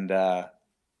 And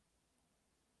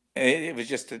it was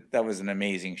that was an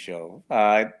amazing show.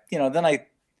 Then I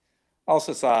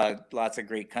also saw lots of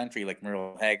great country like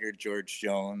Merle Haggard, George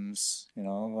Jones,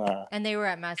 And they were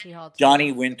at Massey Hall too.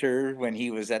 Johnny Winter when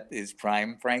he was at his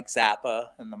prime, Frank Zappa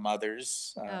and the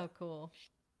Mothers. Oh, cool.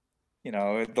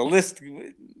 The list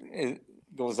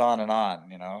goes on and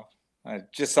on. I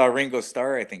just saw Ringo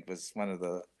Starr. I think was one of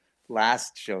the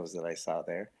last shows that I saw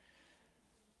there.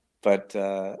 But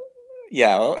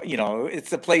yeah,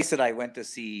 it's a place that I went to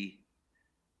see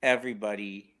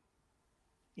everybody.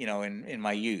 In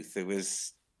my youth, it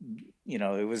was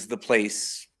the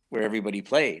place where everybody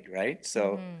played, right?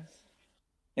 So,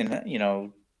 Mm-hmm.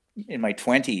 in my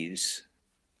 20s,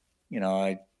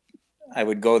 I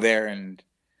would go there, and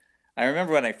I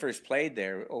remember when I first played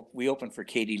there, we opened for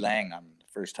Katie Lang on the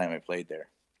first time I played there.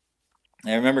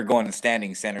 I remember going and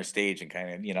standing center stage and kind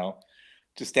of,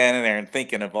 just standing there and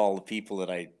thinking of all the people that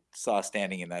I saw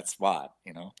standing in that spot.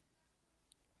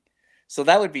 So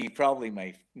that would be probably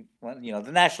my one.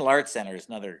 The National Arts Center is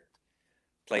another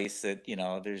place that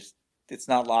it's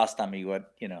not lost on me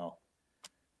what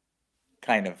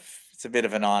kind of it's a bit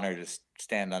of an honor to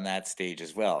stand on that stage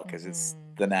as well because it's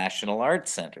Mm-hmm. the National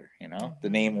Arts Center. The Mm-hmm.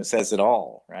 name says it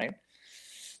all, right?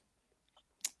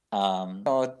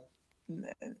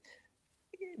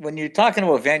 When you're talking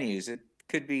about venues, it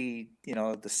could be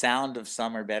the sound of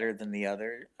some are better than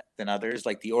others.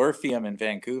 Like the Orpheum in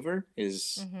Vancouver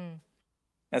is Mm-hmm.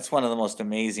 that's one of the most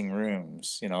amazing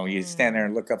rooms. You stand there Mm.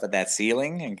 and look up at that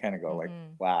ceiling and kind of go like,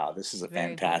 Mm-hmm. wow, this is a Very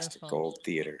fantastic beautiful. old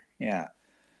theater. Yeah.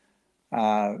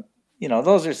 Uh,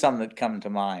 those are some that come to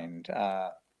mind.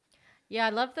 Yeah, I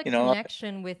love the You know,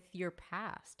 connection with your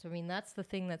past. I mean, that's the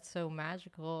thing that's so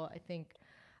magical, I think,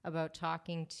 about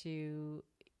talking to,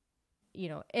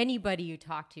 anybody you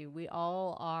talk to. We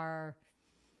all are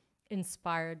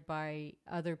inspired by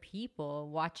other people,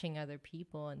 watching other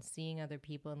people and seeing other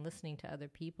people and listening to other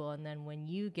people. And then when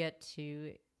you get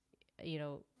to, you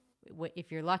know,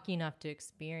 if you're lucky enough to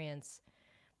experience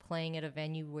playing at a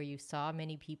venue where you saw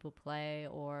many people play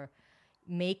or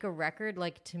make a record,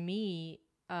 like to me,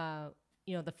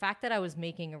 the fact that I was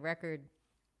making a record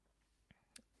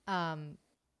um,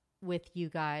 with you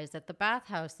guys at the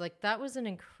bathhouse, like that was an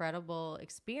incredible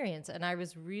experience. And I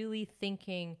was really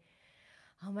thinking,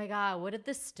 oh my God, what did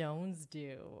the Stones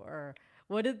do? Or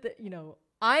what did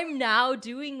I'm now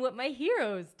doing what my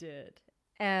heroes did.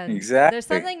 And there's exactly.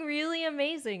 something really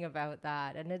amazing about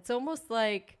that. And it's almost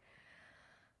like,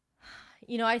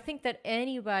 I think that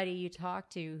anybody you talk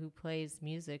to who plays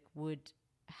music would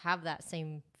have that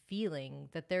same feeling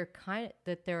that they're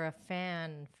a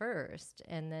fan first,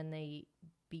 and then they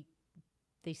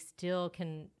still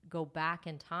can go back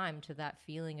in time to that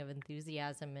feeling of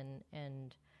enthusiasm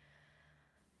and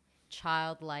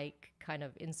childlike kind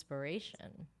of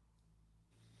inspiration.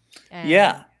 And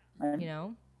Yeah. And you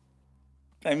know,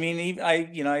 I mean,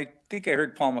 I think I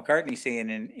heard Paul McCartney saying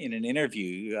in an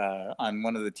interview on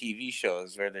one of the TV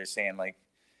shows where they're saying like,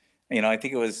 I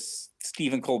think it was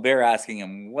Stephen Colbert asking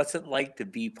him, "What's it like to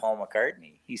be Paul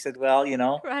McCartney?" He said, "Well,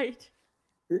 right.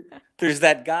 there's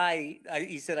that guy."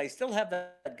 He said, "I still have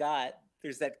that guy.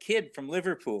 There's that kid from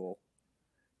Liverpool,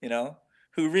 you know,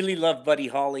 who really loved Buddy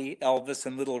Holly, Elvis,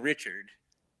 and Little Richard,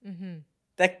 Mm-hmm.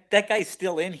 that guy's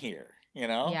still in here, you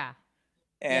know? Yeah.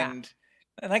 Yeah.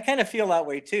 And I kind of feel that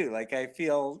way too. Like I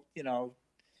feel,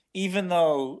 even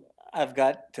though I've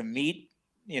got to meet,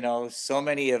 so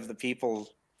many of the people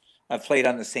I've played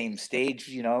on the same stage,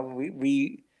 we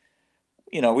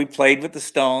played with the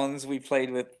Stones,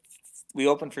 we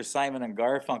opened for Simon and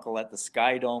Garfunkel at the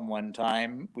Sky Dome one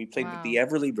time. We played with the Wow.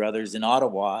 Everly Brothers in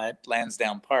Ottawa at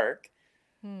Lansdowne Park.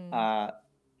 Hmm. Uh,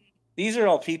 these are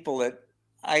all people that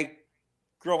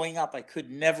growing up, I could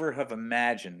never have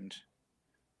imagined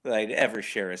that I'd ever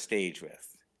share a stage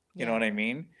with. You know Yeah. what I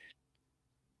mean?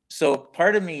 So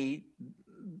part of me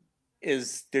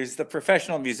there's the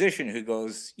professional musician who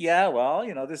goes, yeah, well,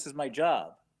 this is my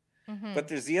job. Mm-hmm. But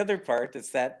there's the other part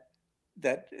that's that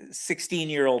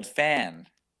 16-year-old fan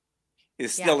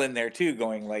is Yeah. still in there too,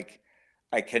 going like,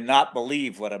 I cannot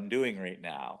believe what I'm doing right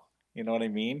now. You know what I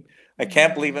mean? I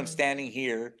can't believe I'm Mm-hmm. standing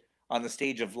here on the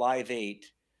stage of Live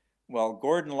 8 while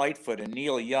Gordon Lightfoot and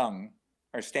Neil Young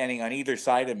are standing on either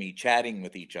side of me chatting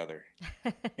with each other.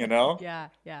 You know? Yeah.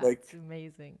 Yeah. Like, It's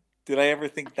amazing. did I ever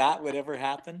think that would ever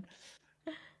happen?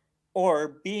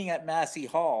 Or being at Massey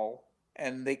Hall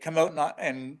and they come out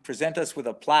and present us with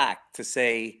a plaque to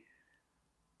say,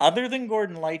 other than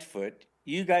Gordon Lightfoot,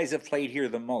 you guys have played here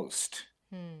the most,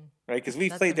 Hmm. right? Because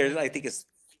we've That's played there, I amazing. think it's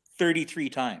 33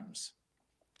 times,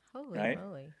 Holy right?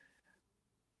 moly.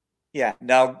 Yeah.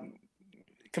 Now,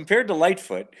 compared to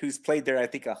Lightfoot, who's played there, I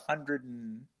think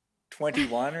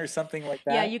 121 or something like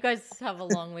Yeah, that. you guys have a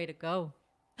long way to go.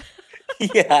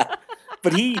 Yeah.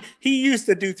 But he used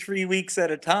to do 3 weeks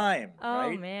at a time, Oh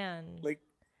right? man. Like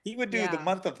he would do the Yeah.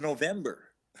 month of November.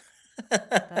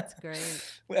 That's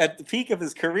great. At the peak of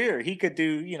his career, he could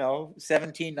do,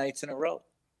 17 nights in a row.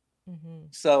 Mm-hmm.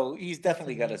 So he's That's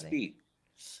definitely got us amazing. beat.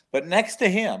 But next to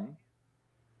him,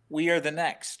 we are the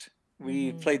next. We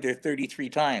Mm-hmm. played there 33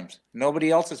 times.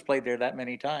 Nobody else has played there that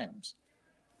many times.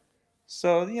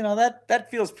 So, that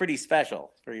feels pretty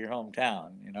special for your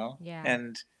hometown. Yeah.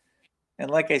 And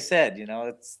like I said,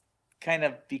 it's kind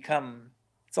of become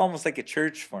it's almost like a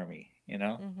church for me.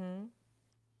 Mm-hmm.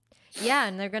 Yeah,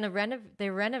 and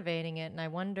they're renovating it, and I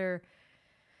wonder,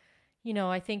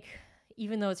 I think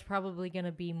even though it's probably going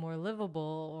to be more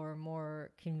livable or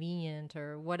more convenient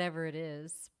or whatever it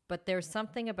is, but there's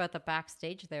something about the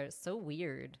backstage there. It's so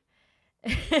weird.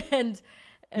 and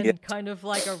Yeah. kind of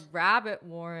like a rabbit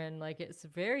warren, like it's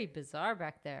very bizarre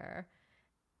back there.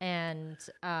 And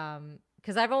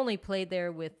because I've only played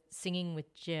there with singing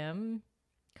with Jim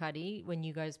Cuddy when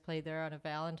you guys played there on a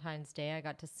Valentine's Day. I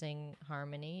got to sing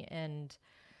harmony, and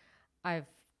I've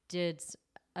did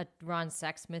a Ron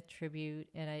Sexsmith tribute,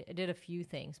 and I did a few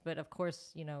things, but of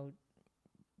course,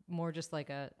 more just like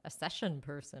a session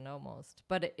person almost.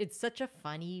 But it's such a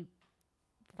funny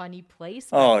place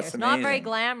back Oh, there. it's It's not very amazing.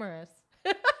 glamorous,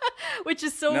 which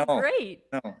is so No, great.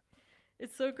 no.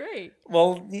 It's so great.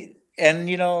 Well, and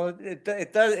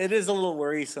it is a little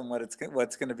worrisome what's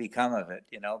going to become of it,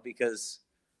 because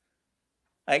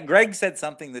Greg said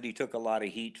something that he took a lot of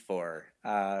heat for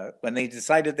when they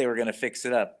decided they were going to fix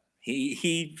it up.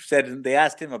 He said, and they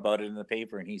asked him about it in the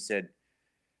paper, and he said,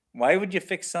 "Why would you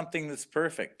fix something that's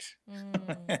perfect?"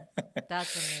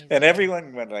 That's amazing. And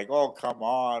everyone went like, "Oh, come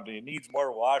on! It needs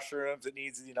more washrooms. It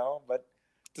needs, But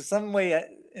in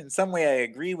some way, I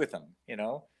agree with him.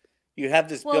 You have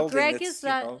this Well, building Greg is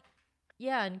that's, that.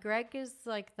 Yeah, and Greg is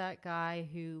like that guy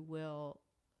who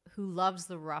loves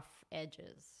the rough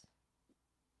edges.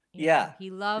 Yeah, He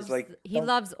he's loves like, he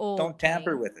loves old don't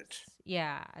tamper things. with it.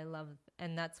 Yeah, I love,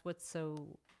 and that's what's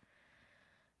so.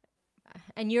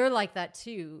 And you're like that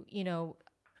too,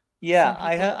 Yeah,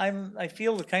 some people. I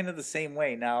feel kind of the same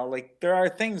way now. Like there are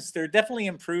definitely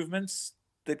improvements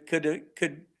that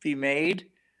could be made,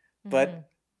 Hmm. but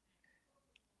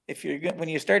when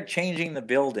you start changing the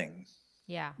building,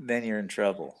 Yeah, then you're in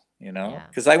trouble. yeah.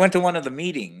 Because I went to one of the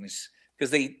meetings because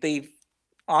they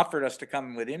offered us to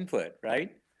come with input,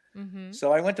 right? Mm-hmm.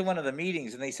 So I went to one of the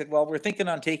meetings and they said, "Well, we're thinking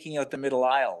on taking out the middle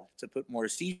aisle to put more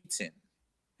seats in."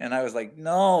 And I was like,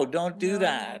 "No, don't do No.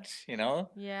 that.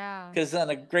 Yeah. Because on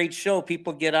a great show,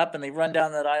 people get up and they run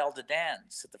down that aisle to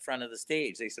dance at the front of the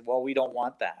stage." They said, "Well, we don't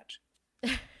want that."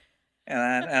 And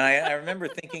I remember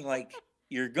thinking, like,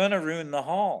 you're going to ruin the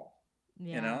hall,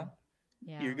 you Yeah. know?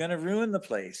 You're Yeah. going to ruin the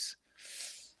place.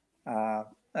 And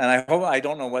I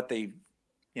don't know what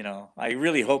I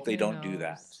really hope they Who don't do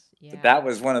that. knows? But that Yeah.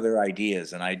 was one of their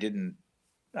ideas, and I didn't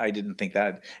think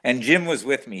that. And Jim was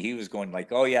with me. He was going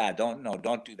like, "Oh yeah, don't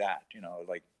do that.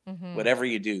 Like Mm-hmm. whatever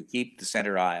you do, keep the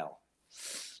center aisle."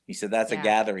 He said that's a Yeah.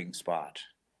 gathering spot.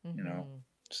 You know. Mm-hmm.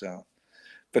 So,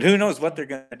 But who knows what they're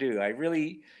going to do? I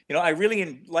really, I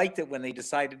really liked it when they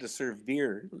decided to serve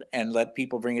beer and let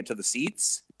people bring it to the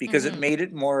seats, because it made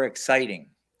it more exciting.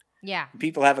 Yeah.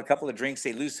 People have a couple of drinks,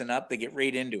 they loosen up, they get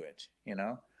right into it,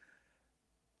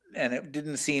 And it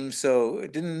didn't seem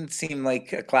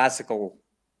like a classical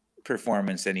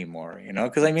performance anymore,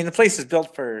 because I mean, the place is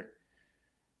built for,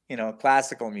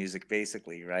 classical music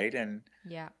basically, right? And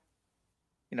Yeah.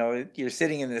 you're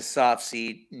sitting in this soft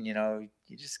seat, and you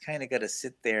just kind of got to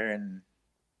sit there, and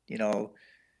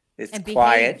it's And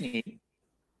quiet, behave.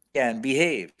 and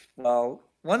behave. Well,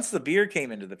 once the beer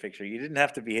came into the picture, you didn't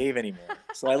have to behave anymore.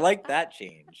 So I like that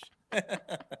change.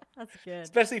 That's good.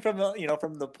 Especially from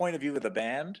the point of view of the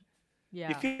band, you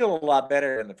Yeah, feel a lot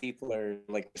better when the people are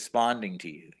like responding to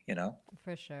you.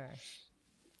 for sure.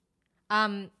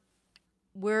 Um,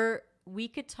 we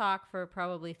could talk for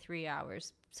probably 3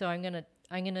 hours. So I'm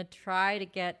gonna try to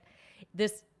get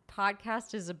this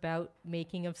podcast is about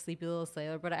making of Sleepy Little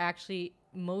Sailor, but actually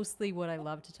mostly what I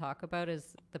love to talk about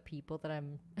is the people that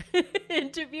I'm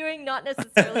interviewing, not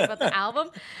necessarily about the album.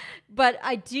 But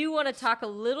I do want to talk a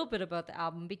little bit about the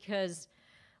album because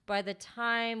by the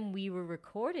time we were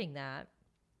recording that,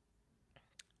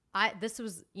 this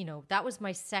was, that was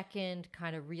my second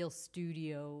kind of real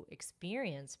studio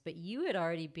experience, but you had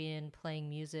already been playing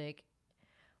music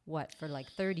for like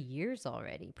 30 years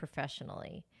already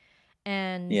professionally.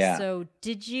 And Yeah. so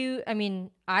I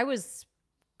mean, I was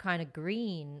kind of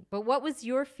green, but what was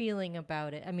your feeling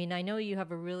about it? I mean, I know you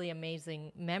have a really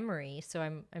amazing memory, so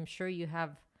I'm sure you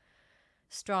have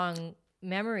strong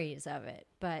memories of it,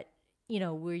 but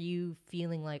were you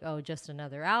feeling like, oh, just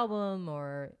another album,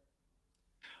 or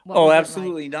what Oh, was it like?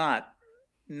 absolutely not.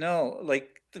 No,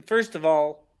 like first of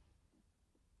all,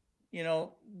 you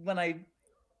know, when I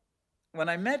when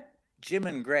I met Jim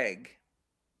and Greg,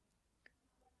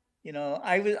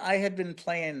 I had been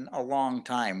playing a long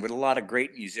time with a lot of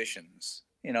great musicians,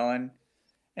 and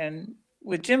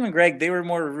with Jim and Greg, they were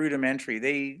more rudimentary.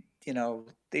 They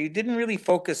didn't really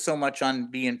focus so much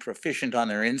on being proficient on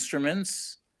their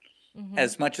instruments Mm-hmm.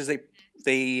 as much as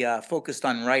they focused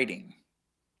on writing.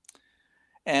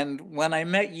 And when I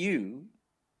met you,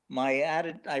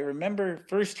 I remember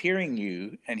first hearing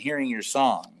you and hearing your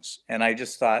songs, and I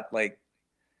just thought, like,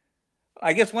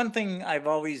 I guess one thing I've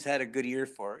always had a good ear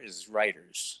for is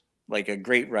writers, like a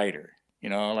great writer.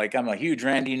 Like I'm a huge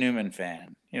Randy Newman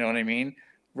fan. You know what I mean?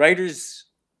 Writers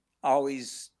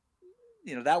always,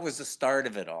 that was the start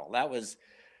of it all.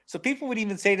 So people would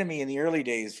even say to me in the early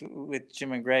days with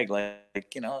Jim and Greg,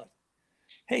 like,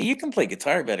 hey, you can play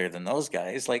guitar better than those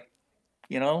guys. Like,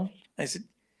 I said,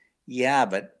 yeah,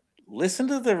 but listen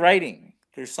to the writing.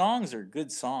 Their songs are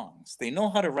good songs. They know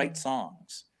how to write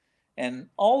songs. And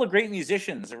all the great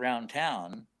musicians around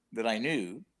town that I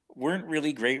knew weren't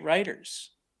really great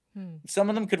writers. Hmm. Some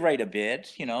of them could write a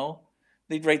bit,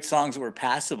 they'd write songs that were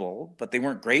passable, but they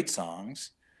weren't great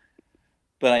songs.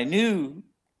 But I knew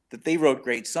that they wrote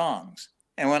great songs.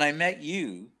 And when I met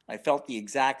you, I felt the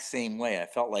exact same way. I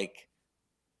felt like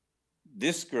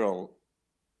this girl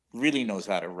really knows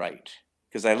how to write,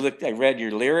 because I read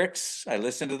your lyrics, I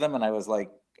listened to them, and I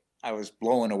was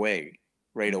blown away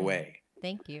right Mm-hmm. away.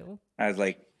 Thank you. I was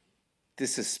like,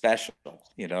 this is special.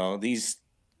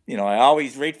 I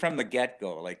always, right from the get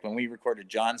go, like when we recorded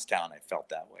Johnstown, I felt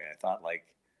that way. I thought, like,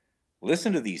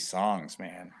 listen to these songs,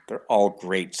 man. They're all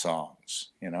great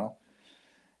songs.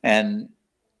 And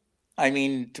I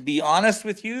mean, to be honest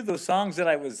with you, the songs that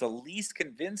I was the least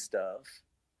convinced of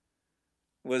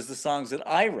was the songs that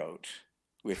I wrote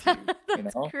with you,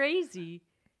 That's crazy.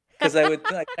 because I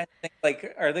kind of think,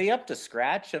 like, are they up to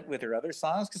scratch with her other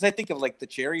songs? Because I think of like the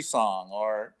Cherry Song,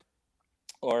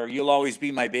 or You'll Always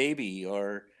Be My Baby,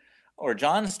 or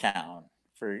Johnstown,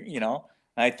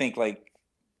 I think, like,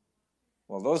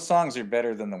 well, those songs are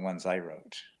better than the ones I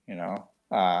wrote. And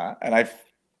I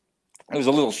was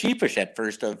a little sheepish at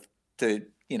first to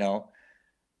you know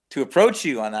to approach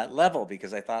you on that level,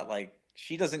 because I thought, like,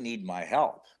 she doesn't need my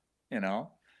help, you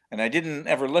know. And I didn't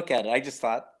ever look at it. I just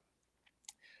thought,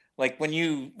 like, when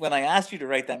I asked you to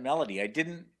write that melody, I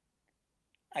didn't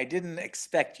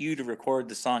expect you to record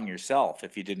the song yourself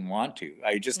if you didn't want to.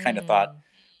 I just kind of thought, Mm.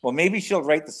 well, maybe she'll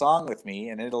write the song with me,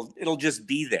 and it'll just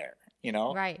be there,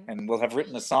 Right. and we'll have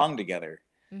written a song together.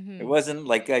 It Mm-hmm. wasn't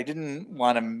like I didn't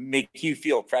want to make you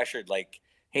feel pressured, like,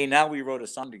 hey, now we wrote a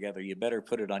song together, you better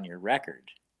put it on your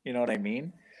record. You know what I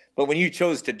mean? But when you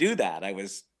chose to do that, I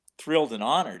was thrilled and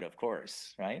honored, of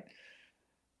course, right?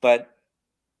 But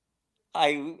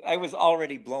I was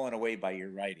already blown away by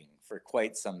your writing for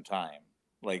quite some time.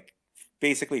 Like,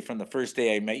 basically from the first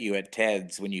day I met you at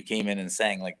Ted's, when you came in and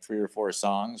sang like 3 or 4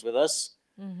 songs with us,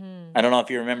 Mm-hmm. I don't know if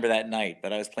you remember that night,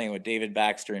 but I was playing with David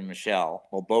Baxter and Michelle,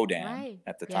 well, Bodan Right.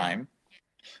 at the Yeah. time.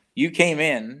 You came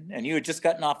in and you had just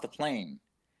gotten off the plane,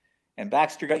 and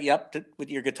Baxter got you up with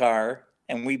your guitar,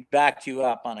 and we backed you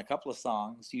up on a couple of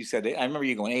songs. You said, I remember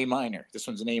you going A minor. This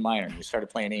one's an A minor. And you started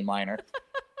playing A minor.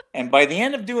 And by the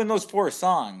end of doing those 4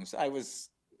 songs, I was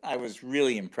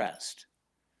really impressed.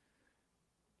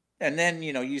 And then,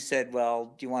 you said,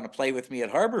 well, do you want to play with me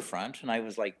at Harborfront? And I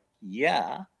was like,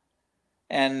 yeah.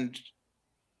 And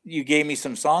you gave me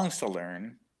some songs to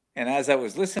learn. And as I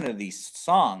was listening to these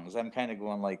songs, I'm kind of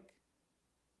going like,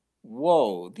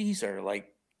 whoa, these are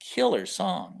like killer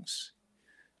songs.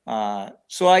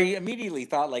 So I immediately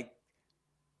thought like,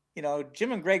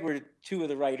 Jim and Greg were 2 of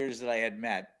the writers that I had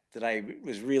met that I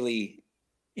was really,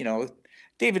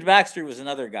 David Baxter was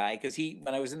another guy because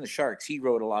when I was in the Sharks, he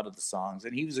wrote a lot of the songs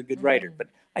and he was a good writer, but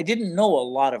I didn't know a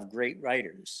lot of great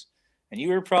writers. And you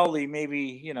were probably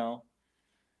maybe,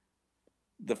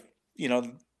 the,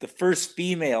 the first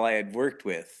female I had worked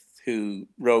with who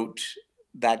wrote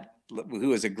who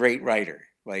was a great writer.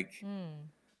 Like,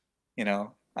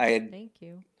 Thank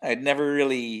you. I had never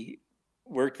really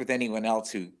worked with anyone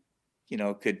else who,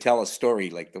 could tell a story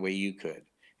like the way you could.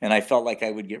 And I felt like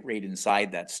I would get right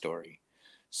inside that story.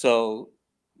 So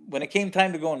when it came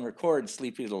time to go and record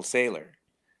Sleepy Little Sailor,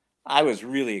 I was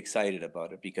really excited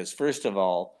about it because first of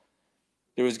all,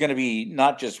 there was going to be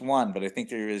not just one, but I think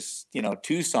there was,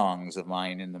 2 songs of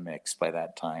mine in the mix by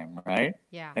that time, right?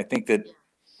 Yeah. I think that,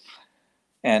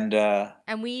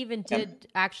 and we even did,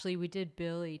 actually, we did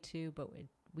Billy too, but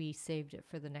we saved it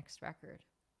for the next record.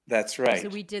 That's right. So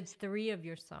we did 3 of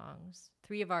your songs,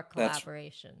 3 of our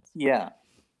collaborations. Yeah.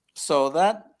 So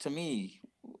that to me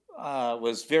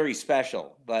was very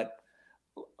special. But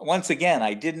once again,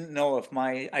 I didn't know if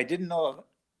my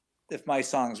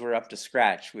songs were up to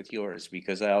scratch with yours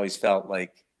because I always felt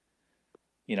like,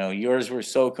 yours were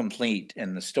so complete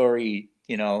and the story,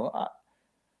 I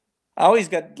always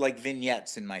got like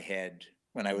vignettes in my head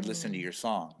when I would listen to your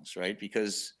songs, right?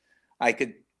 Because I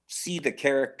could see the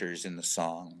characters in the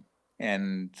song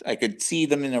and I could see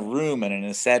them in a room and in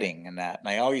a setting and that. And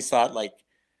I always thought like,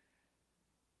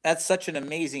 that's such an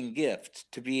amazing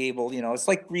gift to be able, it's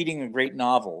like reading a great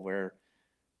novel where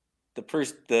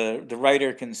the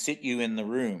writer can sit you in the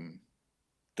room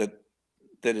that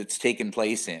it's taken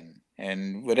place in,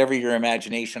 and whatever your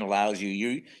imagination allows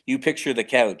you picture the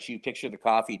couch, you picture the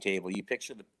coffee table, you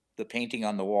picture the painting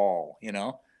on the wall,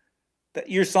 that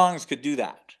your songs could do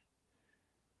that.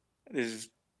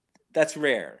 That's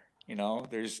rare,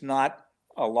 there's not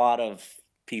a lot of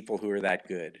people who are that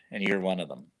good, and you're one of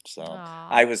them. So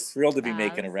I was thrilled to be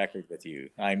making a record with you.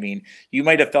 I mean, you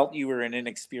might have felt you were an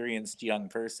inexperienced young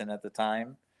person at the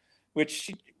time, which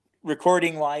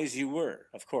recording wise you were,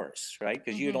 of course, right?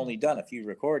 Because you had only done a few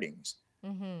recordings.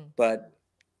 But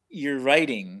your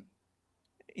writing,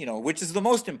 which is the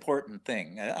most important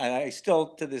thing. I still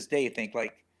to this day think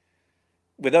like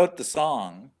without the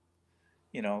song,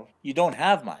 you don't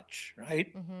have much,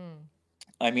 right?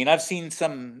 I mean, I've seen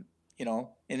some,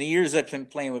 in the years I've been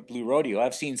playing with Blue Rodeo,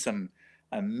 I've seen some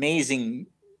amazing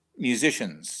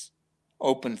musicians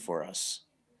open for us,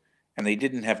 and they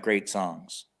didn't have great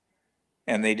songs,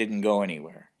 and they didn't go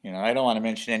anywhere. I don't want to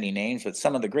mention any names, but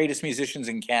some of the greatest musicians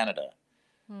in Canada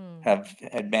have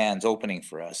had bands opening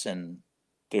for us, and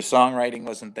their songwriting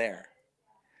wasn't there.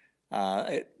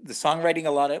 The songwriting,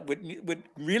 a lot of with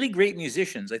really great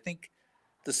musicians, I think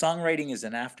the songwriting is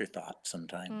an afterthought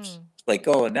sometimes. It's like,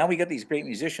 oh, now we got these great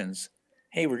musicians.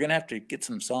 Hey, we're gonna have to get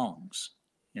some songs,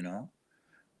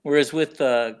 Whereas with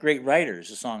great writers,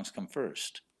 the songs come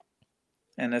first,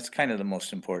 and that's kind of the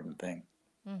most important thing.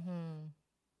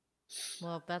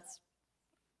 Well,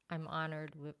 I'm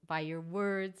honored by your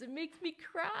words. It makes me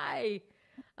cry.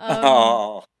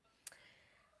 Oh,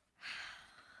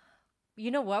 You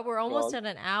know what? We're almost at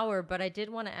an hour, but I did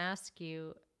want to ask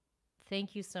you,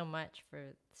 thank you so much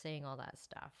for saying all that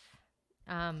stuff.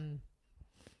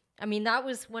 I mean, that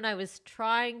was when I was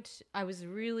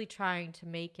really trying to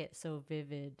make it so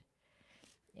vivid.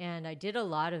 And I did a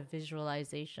lot of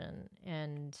visualization,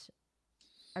 and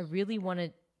I really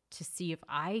wanted to see if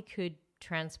I could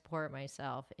transport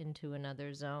myself into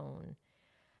another zone.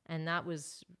 And that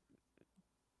was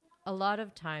a lot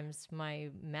of times my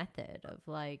method of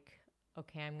like,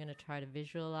 okay, I'm going to try to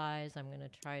visualize, I'm going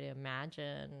to try to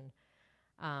imagine.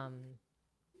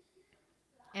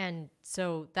 And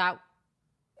so that,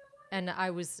 and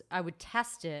I would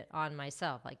test it on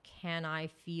myself. Like, can I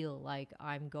feel like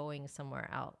I'm going somewhere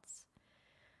else?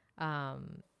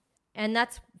 And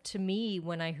that's, to me,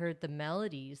 when I heard the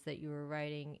melodies that you were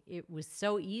writing, it was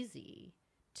so easy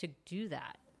to do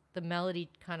that. the melody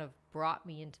kind of brought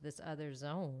me into this other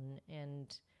zone,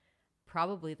 and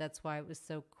probably that's why it was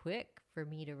so quick for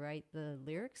me to write the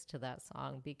lyrics to that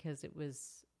song, because it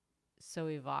was so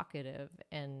evocative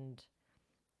and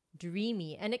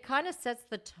dreamy, and it kind of sets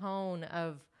the tone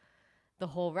of the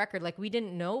whole record. Like, we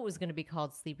didn't know it was going to be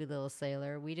called Sleepy Little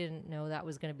Sailor. We didn't know that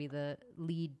was going to be the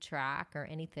lead track or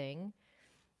anything,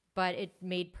 but it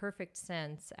made perfect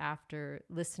sense after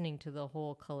listening to the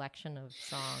whole collection of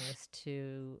songs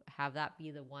to have that be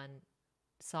the one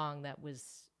song that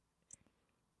was,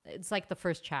 it's like the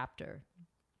first chapter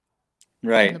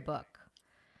in the book.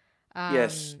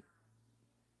 Yes.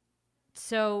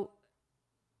 So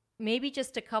maybe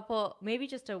just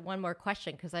one more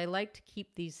question, because I like to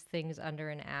keep these things under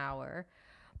an hour.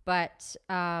 But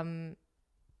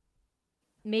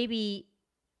maybe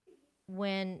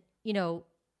when,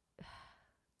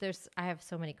 I have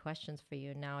so many questions for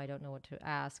you, and now I don't know what to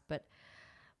ask. But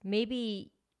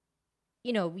maybe,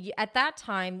 at that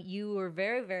time, you were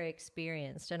very, very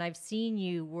experienced. And I've seen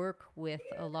you work with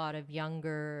a lot of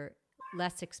younger,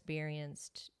 less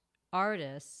experienced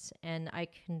artists, and I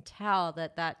can tell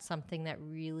that that's something that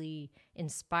really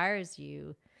inspires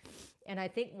you. And I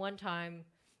think one time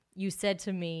you said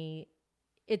to me,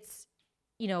 it's,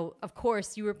 of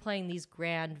course you were playing these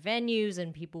grand venues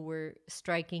and people were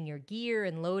striking your gear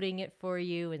and loading it for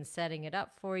you and setting it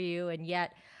up for you, and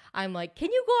yet I'm like, can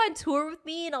you go on tour with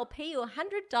me and I'll pay you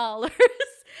 $100?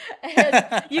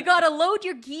 And you got to load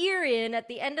your gear in at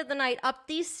the end of the night up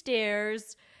these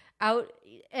stairs out,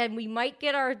 and we might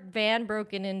get our van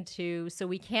broken into, so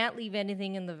we can't leave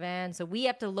anything in the van, so we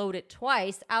have to load it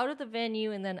twice out of the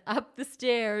venue and then up the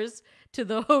stairs to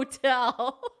the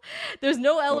hotel. There's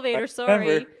no elevator,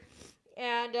 sorry.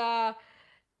 And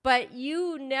but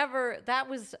you never, that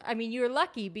was, I mean, you're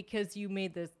lucky because you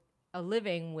made this a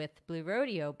living with Blue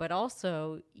Rodeo, but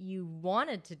also you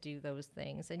wanted to do those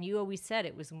things, and you always said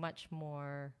it was much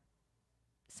more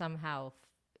somehow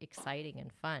exciting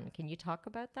and fun. Can you talk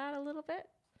about that a little bit?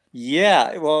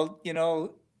 Yeah, well,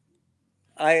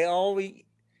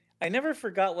 I never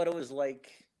forgot what it was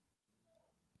like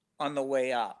on the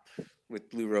way up with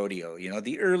Blue Rodeo.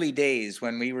 The early days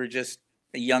when we were just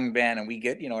a young band and we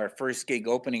get, our first gig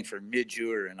opening for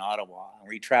Mid-Jour in Ottawa, and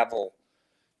we travel,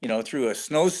 through a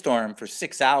snowstorm for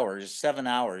 6 hours, 7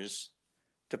 hours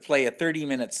to play a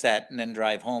 30-minute set and then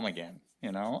drive home again.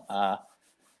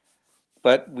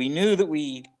 But we knew that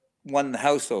we won the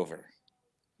house over,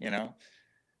 you know.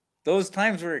 Those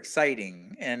times were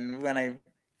exciting. And when I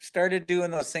started doing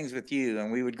those things with you,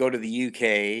 and we would go to the UK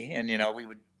and, we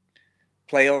would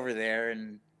play over there,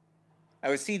 and I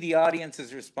would see the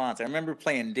audience's response. I remember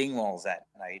playing Dingwalls that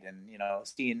night and,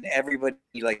 seeing everybody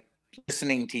like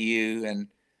listening to you. And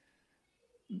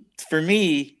for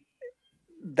me,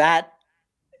 that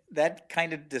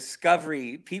kind of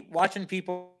discovery, watching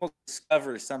people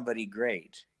discover somebody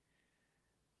great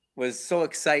was so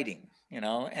exciting,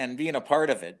 and being a part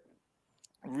of it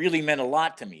really meant a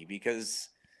lot to me, because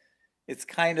it's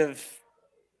kind of,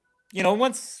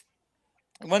 once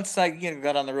I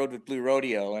got on the road with Blue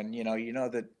Rodeo, and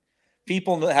that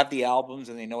people have the albums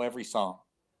and they know every song,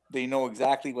 they know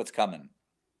exactly what's coming,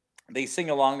 they sing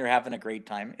along, they're having a great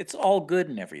time, it's all good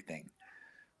and everything,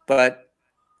 but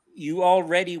you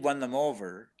already won them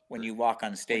over when you walk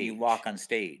on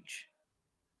stage.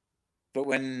 But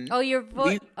when Oh, your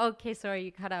voice. Okay, sorry,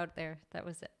 you cut out there. That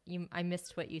was it. I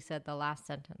missed what you said. The last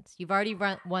sentence. You've already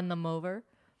won them over.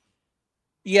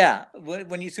 Yeah,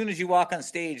 when as soon as you walk on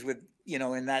stage with,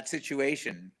 in that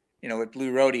situation, with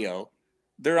Blue Rodeo,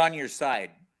 they're on your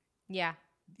side. Yeah.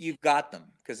 You've got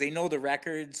them because they know the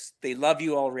records. They love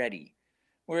you already.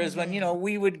 Whereas when,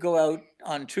 we would go out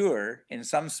on tour in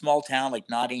some small town like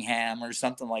Nottingham or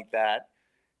something like that,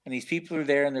 and these people are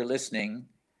there and they're listening,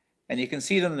 and you can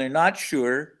see them, they're not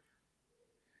sure.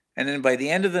 And then by the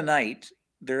end of the night,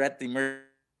 they're at the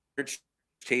merch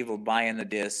table buying the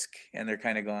disc, and they're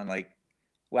kind of going like,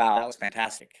 wow, that was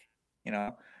fantastic.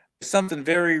 There's something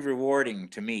very rewarding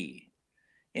to me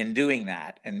in doing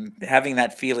that and having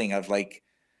that feeling of like,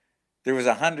 there was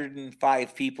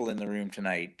 105 people in the room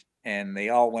tonight and they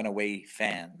all went away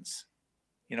fans.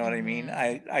 You know what I mean?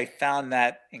 I found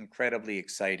that incredibly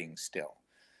exciting still.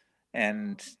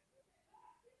 And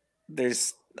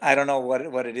I don't know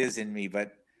what it is in me,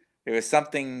 but there was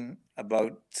something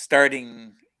about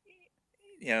starting,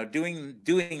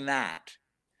 doing that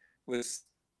was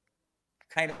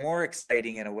kind of more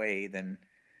exciting in a way than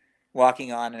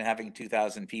walking on and having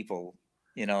 2,000 people,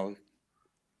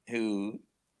 who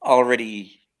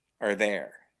already are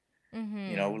there.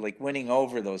 Like winning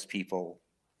over those people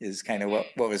is kind of what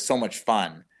was so much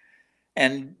fun.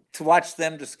 and to watch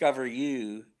them discover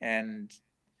you, and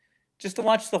just to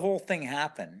watch the whole thing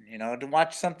happen, to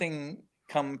watch something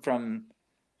come from,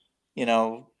 you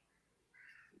know,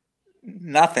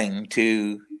 nothing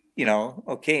to,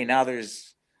 okay, now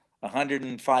there's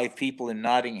 105 people in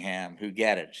Nottingham who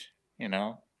get it, you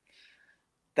know.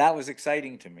 That was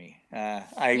exciting to me.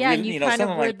 I Yeah, and really, you kind some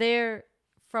of of were my, there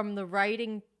from the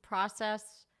writing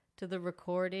process to the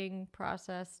recording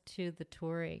process to the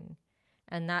touring.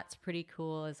 And that's pretty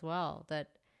cool as well that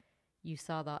you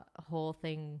saw the whole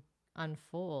thing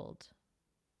unfold.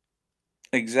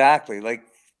 exactly, like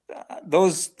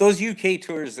those UK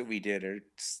tours that we did are,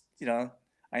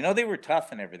 I know they were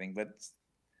tough and everything, but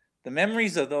the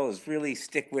memories of those really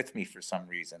stick with me for some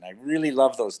reason. I really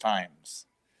love those times.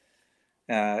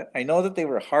 I know that they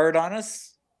were hard on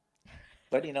us,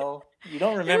 but you don't It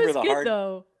remember was the good hard.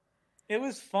 though. It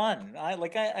was fun.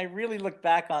 I really look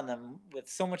back on them with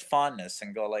so much fondness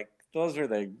and go like, those were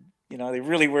they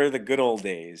really were the good old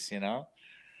days. And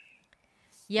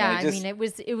Yeah, I I mean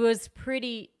just, it was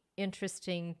pretty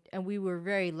interesting and we were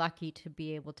very lucky to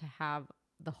be able to have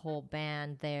the whole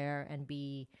band there and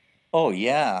be, oh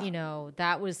yeah,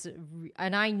 that was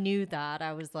and I knew that.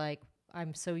 I was like I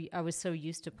was so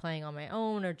used to playing on my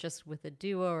own or just with a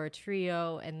duo or a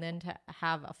trio, and then to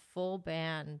have a full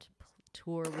band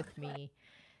tour with me,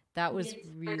 that was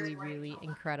really, really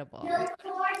incredible.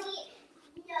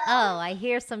 Oh, I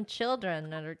hear some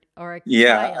children or a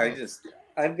yeah. child.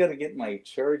 I've got to get my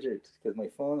charger because my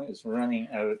phone is running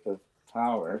out of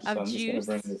power. So Of I'm just gonna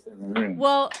bring juice. this in the room.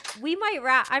 Well, I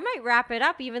might wrap it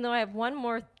up even though I have one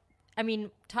more. I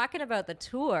mean, talking about the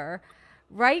tour,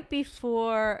 right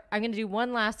before I'm going to do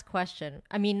one last question.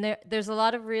 I mean, there's a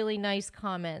lot of really nice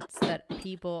comments that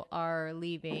people are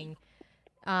leaving.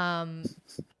 Um,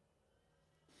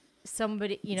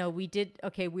 somebody, we did,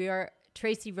 okay,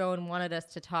 Tracy Rowan wanted us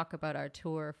to talk about our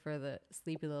tour for the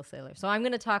Sleepy Little Sailor. So I'm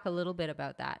going to talk a little bit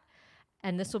about that.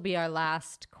 And this will be our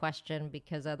last question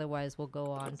because otherwise we'll go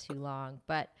on too long.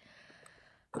 But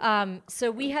so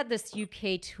we had this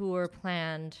UK tour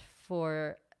planned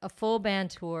for a full band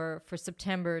tour for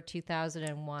September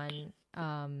 2001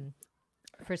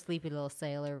 for Sleepy Little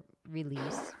Sailor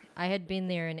release. I had been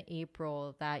there in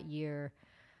April that year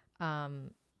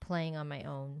playing on my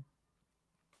own.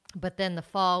 But then the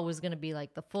fall was going to be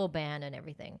like the full band and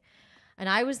everything. And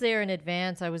I was there in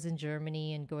advance. I was in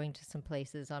Germany and going to some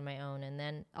places on my own. And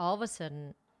then all of a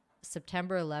sudden,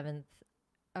 September 11th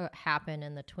happened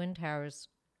and the Twin Towers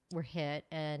were hit.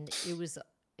 And it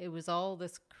was all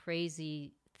this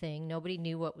crazy thing. Nobody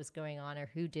knew what was going on or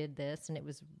who did this. And it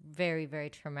was very, very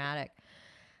traumatic.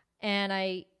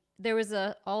 And there was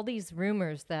all these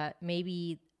rumors that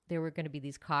maybe there were going to be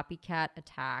these copycat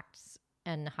attacks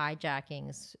and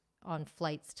hijackings on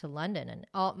flights to London, and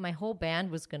my whole band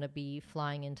was going to be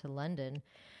flying into London.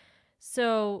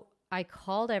 So I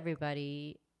called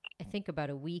everybody, I think about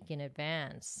a week in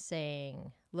advance,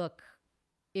 saying, look,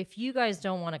 if you guys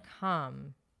don't want to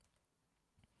come,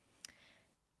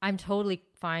 I'm totally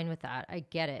fine with that. I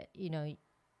get it.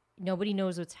 Nobody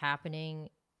knows what's happening.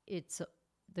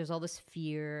 There's all this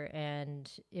fear and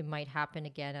it might happen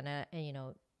again.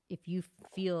 And if you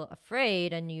feel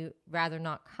afraid and you rather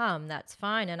not come, that's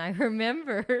fine. And I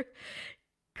remember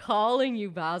calling you,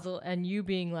 Basil, and you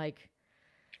being like,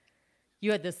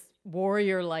 you had this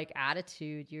warrior like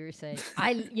attitude. You were saying,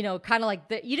 kind of like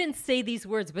that. You didn't say these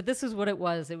words, but this is what it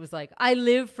was. It was like, I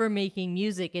live for making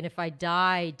music. And if I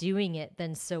die doing it,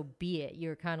 then so be it.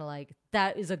 You're kind of like,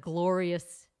 that is a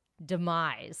glorious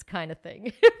demise kind of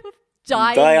thing.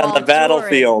 Dying Die on while the touring.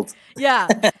 battlefield. Yeah.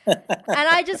 And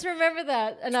I just remember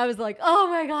that. And I was like, oh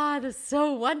my God, it's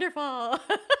so wonderful.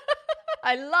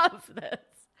 I love this.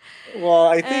 Well,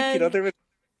 I think And there was.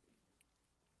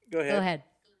 Go go ahead. ahead.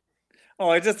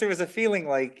 Oh, there was a feeling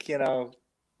like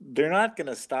they're not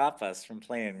gonna stop us from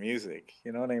playing music.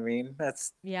 You know what I mean?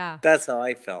 Yeah. That's how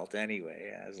I felt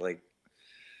anyway. I was like,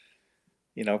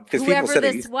 because people Whoever said it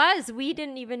this used. was, we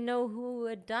didn't even know who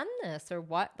had done this or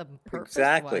what the purpose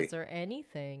Exactly. was or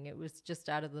anything. It was just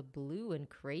out of the blue and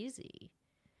crazy.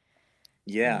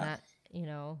 And Yeah. that,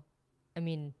 I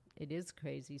mean, it is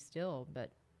crazy still,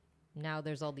 but now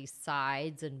there's all these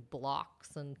sides and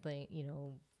blocks and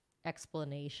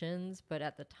explanations. But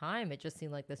at the time, it just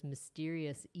seemed like this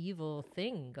mysterious evil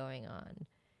thing going on.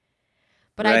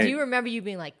 But I Right. do remember you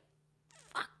being like,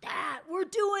 fuck that, we're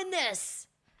doing this.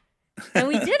 And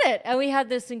we did it. And we had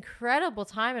this incredible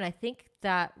time. And I think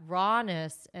that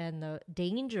rawness and the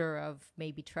danger of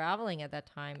maybe traveling at that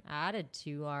time added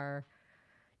to our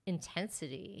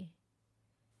intensity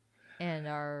and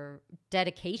our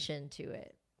dedication to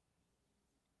it.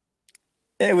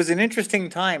 It was an interesting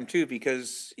time too,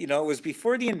 because it was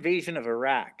before the invasion of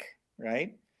Iraq,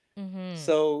 right? Mm-hmm.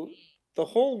 So the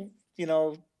whole,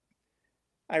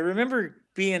 I remember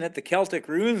being at the Celtic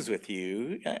ruins with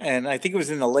you, and I think it was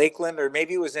in the Lakeland, or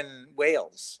maybe it was in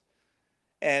Wales,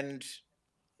 and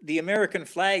the American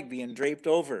flag being draped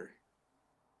over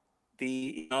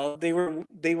they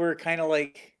were kind of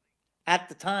like, at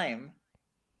the time,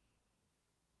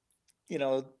 you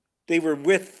know, they were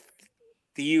with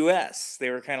the U.S. They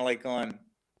were kind of like going,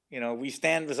 we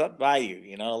stand this up by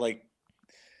you, like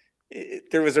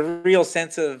there was a real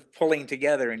sense of pulling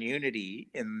together and unity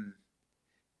in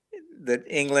that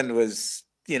England was,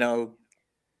 we're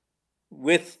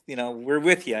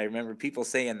with you. I remember people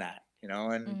saying that,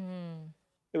 and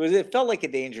Mm-hmm. it felt like a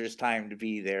dangerous time to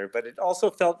be there, but it also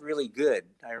felt really good.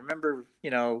 I remember,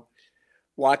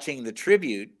 watching the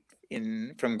tribute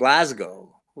in from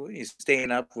Glasgow. He's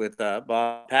staying up with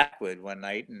Bob Packwood one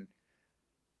night, and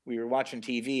we were watching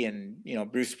TV, and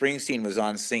Bruce Springsteen was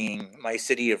on singing "My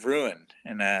City of Ruin,"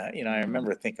 and I Mm-hmm.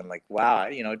 remember thinking like, wow,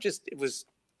 just it was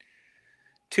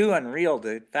too unreal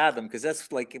to fathom, because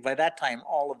that's like, by that time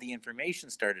all of the information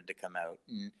started to come out,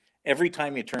 and every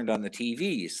time you turned on the TV,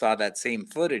 you saw that same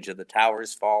footage of the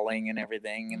towers falling and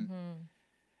everything, and Mm-hmm.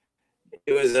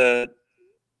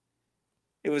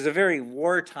 it was a very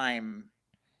wartime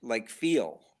like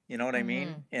feel, you know what I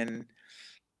mean? Mm-hmm.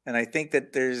 And I think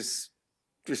that there's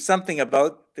something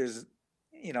about there's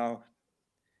you know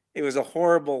it was a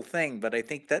horrible thing, but I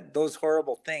think that those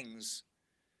horrible things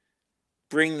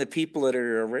bring the people that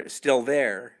are still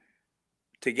there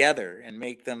together and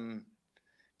make them,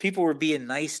 people were being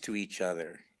nice to each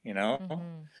other.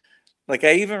 Mm-hmm. Like,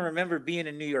 I even remember being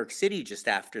in New York City just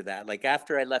after that, like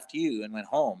after I left you and went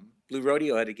home. Blue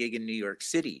Rodeo had a gig in New York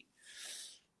City,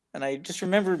 and I just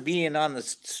remember being on the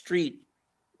street.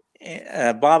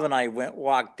 Bob and I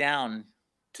walked down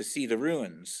to see the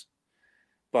ruins.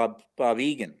 Bob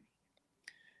Egan,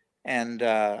 and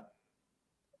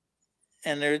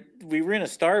there we were in a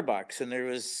Starbucks, and there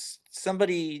was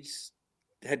somebody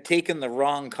had taken the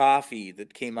wrong coffee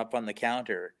that came up on the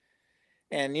counter,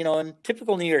 and in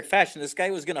typical New York fashion, this guy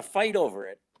was going to fight over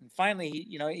it. And finally,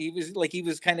 he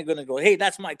was kind of going to go, "Hey,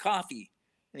 that's my coffee,"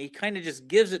 and he kind of just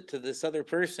gives it to this other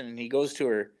person, and he goes to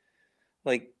her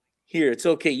like, "Here, it's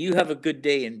okay. You have a good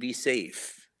day and be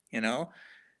safe." And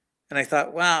I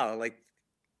thought, wow, like,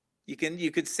 you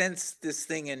could sense this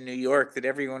thing in New York, that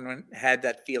everyone had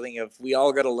that feeling of, we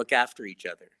all got to look after each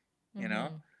other, you know.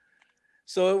 Mm-hmm.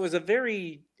 So it was a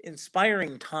very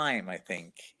inspiring time, I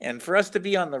think, and for us to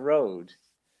be on the road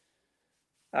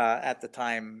at the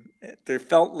time, there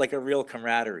felt like a real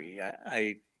camaraderie.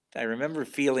 I remember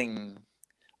feeling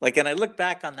like, and I look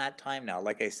back on that time now,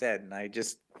 like I said, and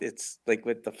it's like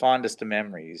with the fondest of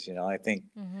memories. I think,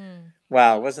 Mm-hmm.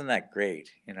 wow, wasn't that great?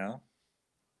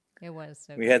 It was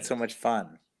so We had so great. much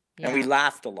fun, and we Yeah.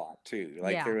 laughed a lot too.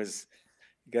 Like, Yeah.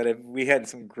 we had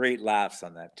some great laughs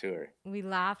on that tour. We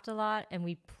laughed a lot and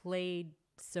we played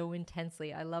so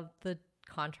intensely. I love the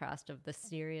contrast of the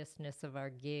seriousness of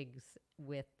our gigs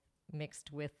with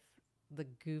mixed with the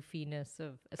goofiness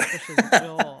of especially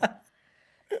Joel,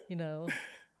 you know. Oh,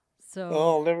 So,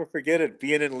 I'll never forget it.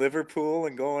 Being in Liverpool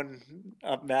and going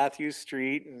up Matthew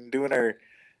Street and doing our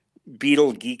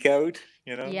Beatle geek out,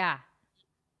 yeah,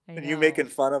 I and you know. making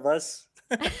fun of us.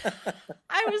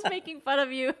 I was making fun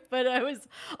of you, but I was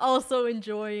also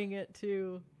enjoying it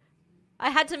too. I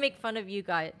had to make fun of you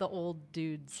guys, the old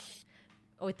dudes,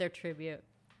 with their tribute.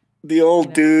 The You old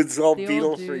know, dudes, all the old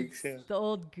Beatle dudes, freaks. Yeah. the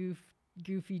old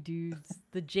goofy dudes,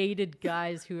 the jaded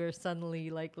guys who are suddenly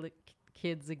like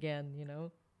kids again.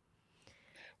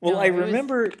 Well, No, it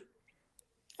was.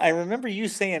 I remember you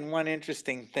saying one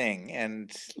interesting thing,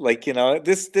 and like,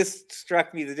 this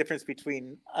struck me, the difference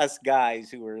between us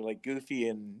guys who were like goofy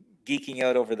and geeking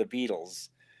out over the Beatles.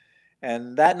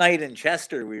 And that night in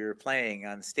Chester, we were playing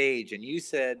on stage, and you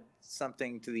said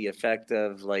something to the effect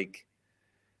of like,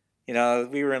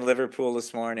 we were in Liverpool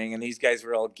this morning, and these guys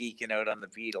were all geeking out on the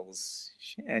Beatles,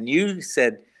 and you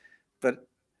said, but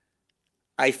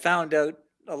I found out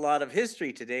a lot of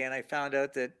history today, and I found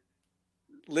out that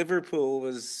Liverpool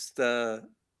was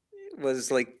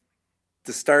like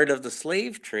the start of the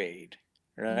slave trade,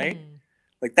 right? Mm,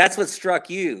 Like, that's what struck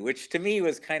you, which to me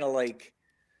was kind of like,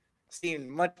 seemed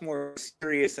much more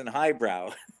serious and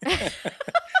highbrow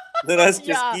than us just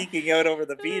yeah, geeking out over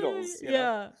the Beatles.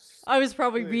 yeah. I was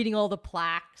probably reading all the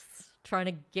plaques, trying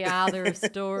to gather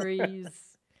stories.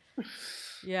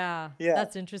 Yeah, Yeah.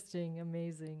 that's interesting.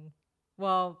 Amazing.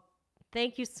 Well,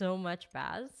 thank you so much,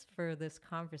 Baz, for this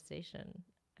conversation.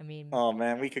 I mean, Oh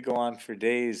man, we could go on for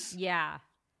days. yeah,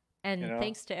 you And know.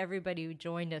 thanks to everybody who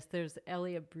joined us. There's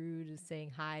Elliot Brood who's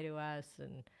saying hi to us,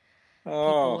 and people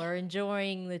Oh, are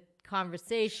enjoying the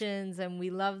conversations, and we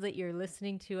love that you're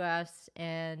listening to us.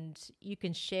 And you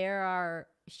can share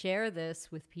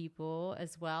this with people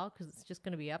as well, because it's just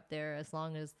going to be up there as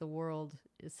long as the world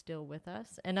is still with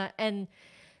us. And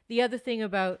the other thing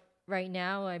about right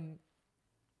now,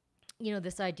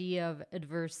 this idea of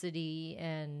adversity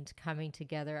and coming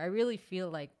together, I really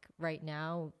feel like right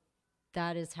now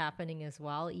that is happening as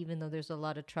well. Even though there's a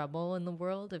lot of trouble in the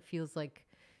world, it feels like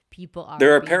people are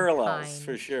there are being parallels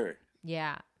for kind. sure.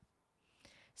 Yeah.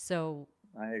 So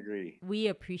I agree. we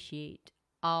appreciate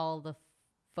all the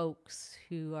folks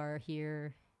who are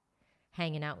here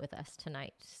hanging out with us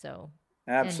tonight. So,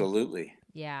 and Absolutely.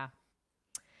 yeah.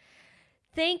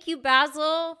 Thank you,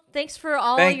 Basil. Thanks for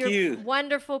all Thank your you.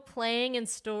 wonderful playing and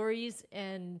stories.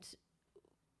 And,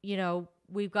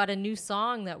 we've got a new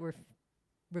song that we're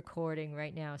recording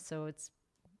right now. So it's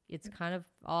kind of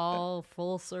all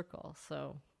full circle.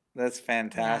 So, That's yeah.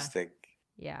 fantastic.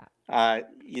 Yeah.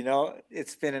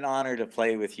 It's been an honor to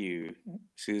play with you,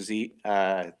 Suzie.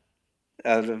 Out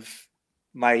of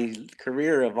my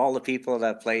career of all the people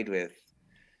that I've played with,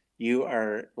 you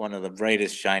are one of the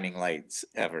brightest shining lights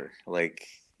ever. Like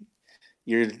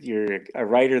you're a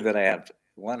writer that I have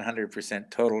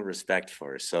 100% total respect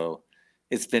for. So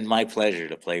it's been my pleasure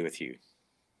to play with you.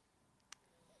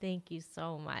 Thank you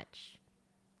so much.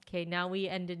 Okay, now we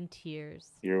end in tears.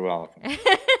 You're welcome.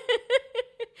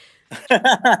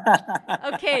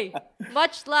 Okay,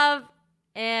 much love. All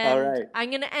And right. I'm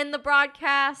going to end the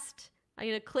broadcast. I'm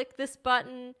going to click this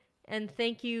button. And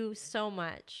thank you so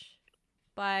much.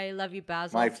 Bye. Love you,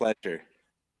 Basil. My pleasure.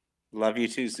 Love you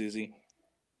too, Suzie.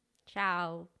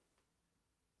 Ciao.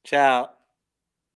 Ciao.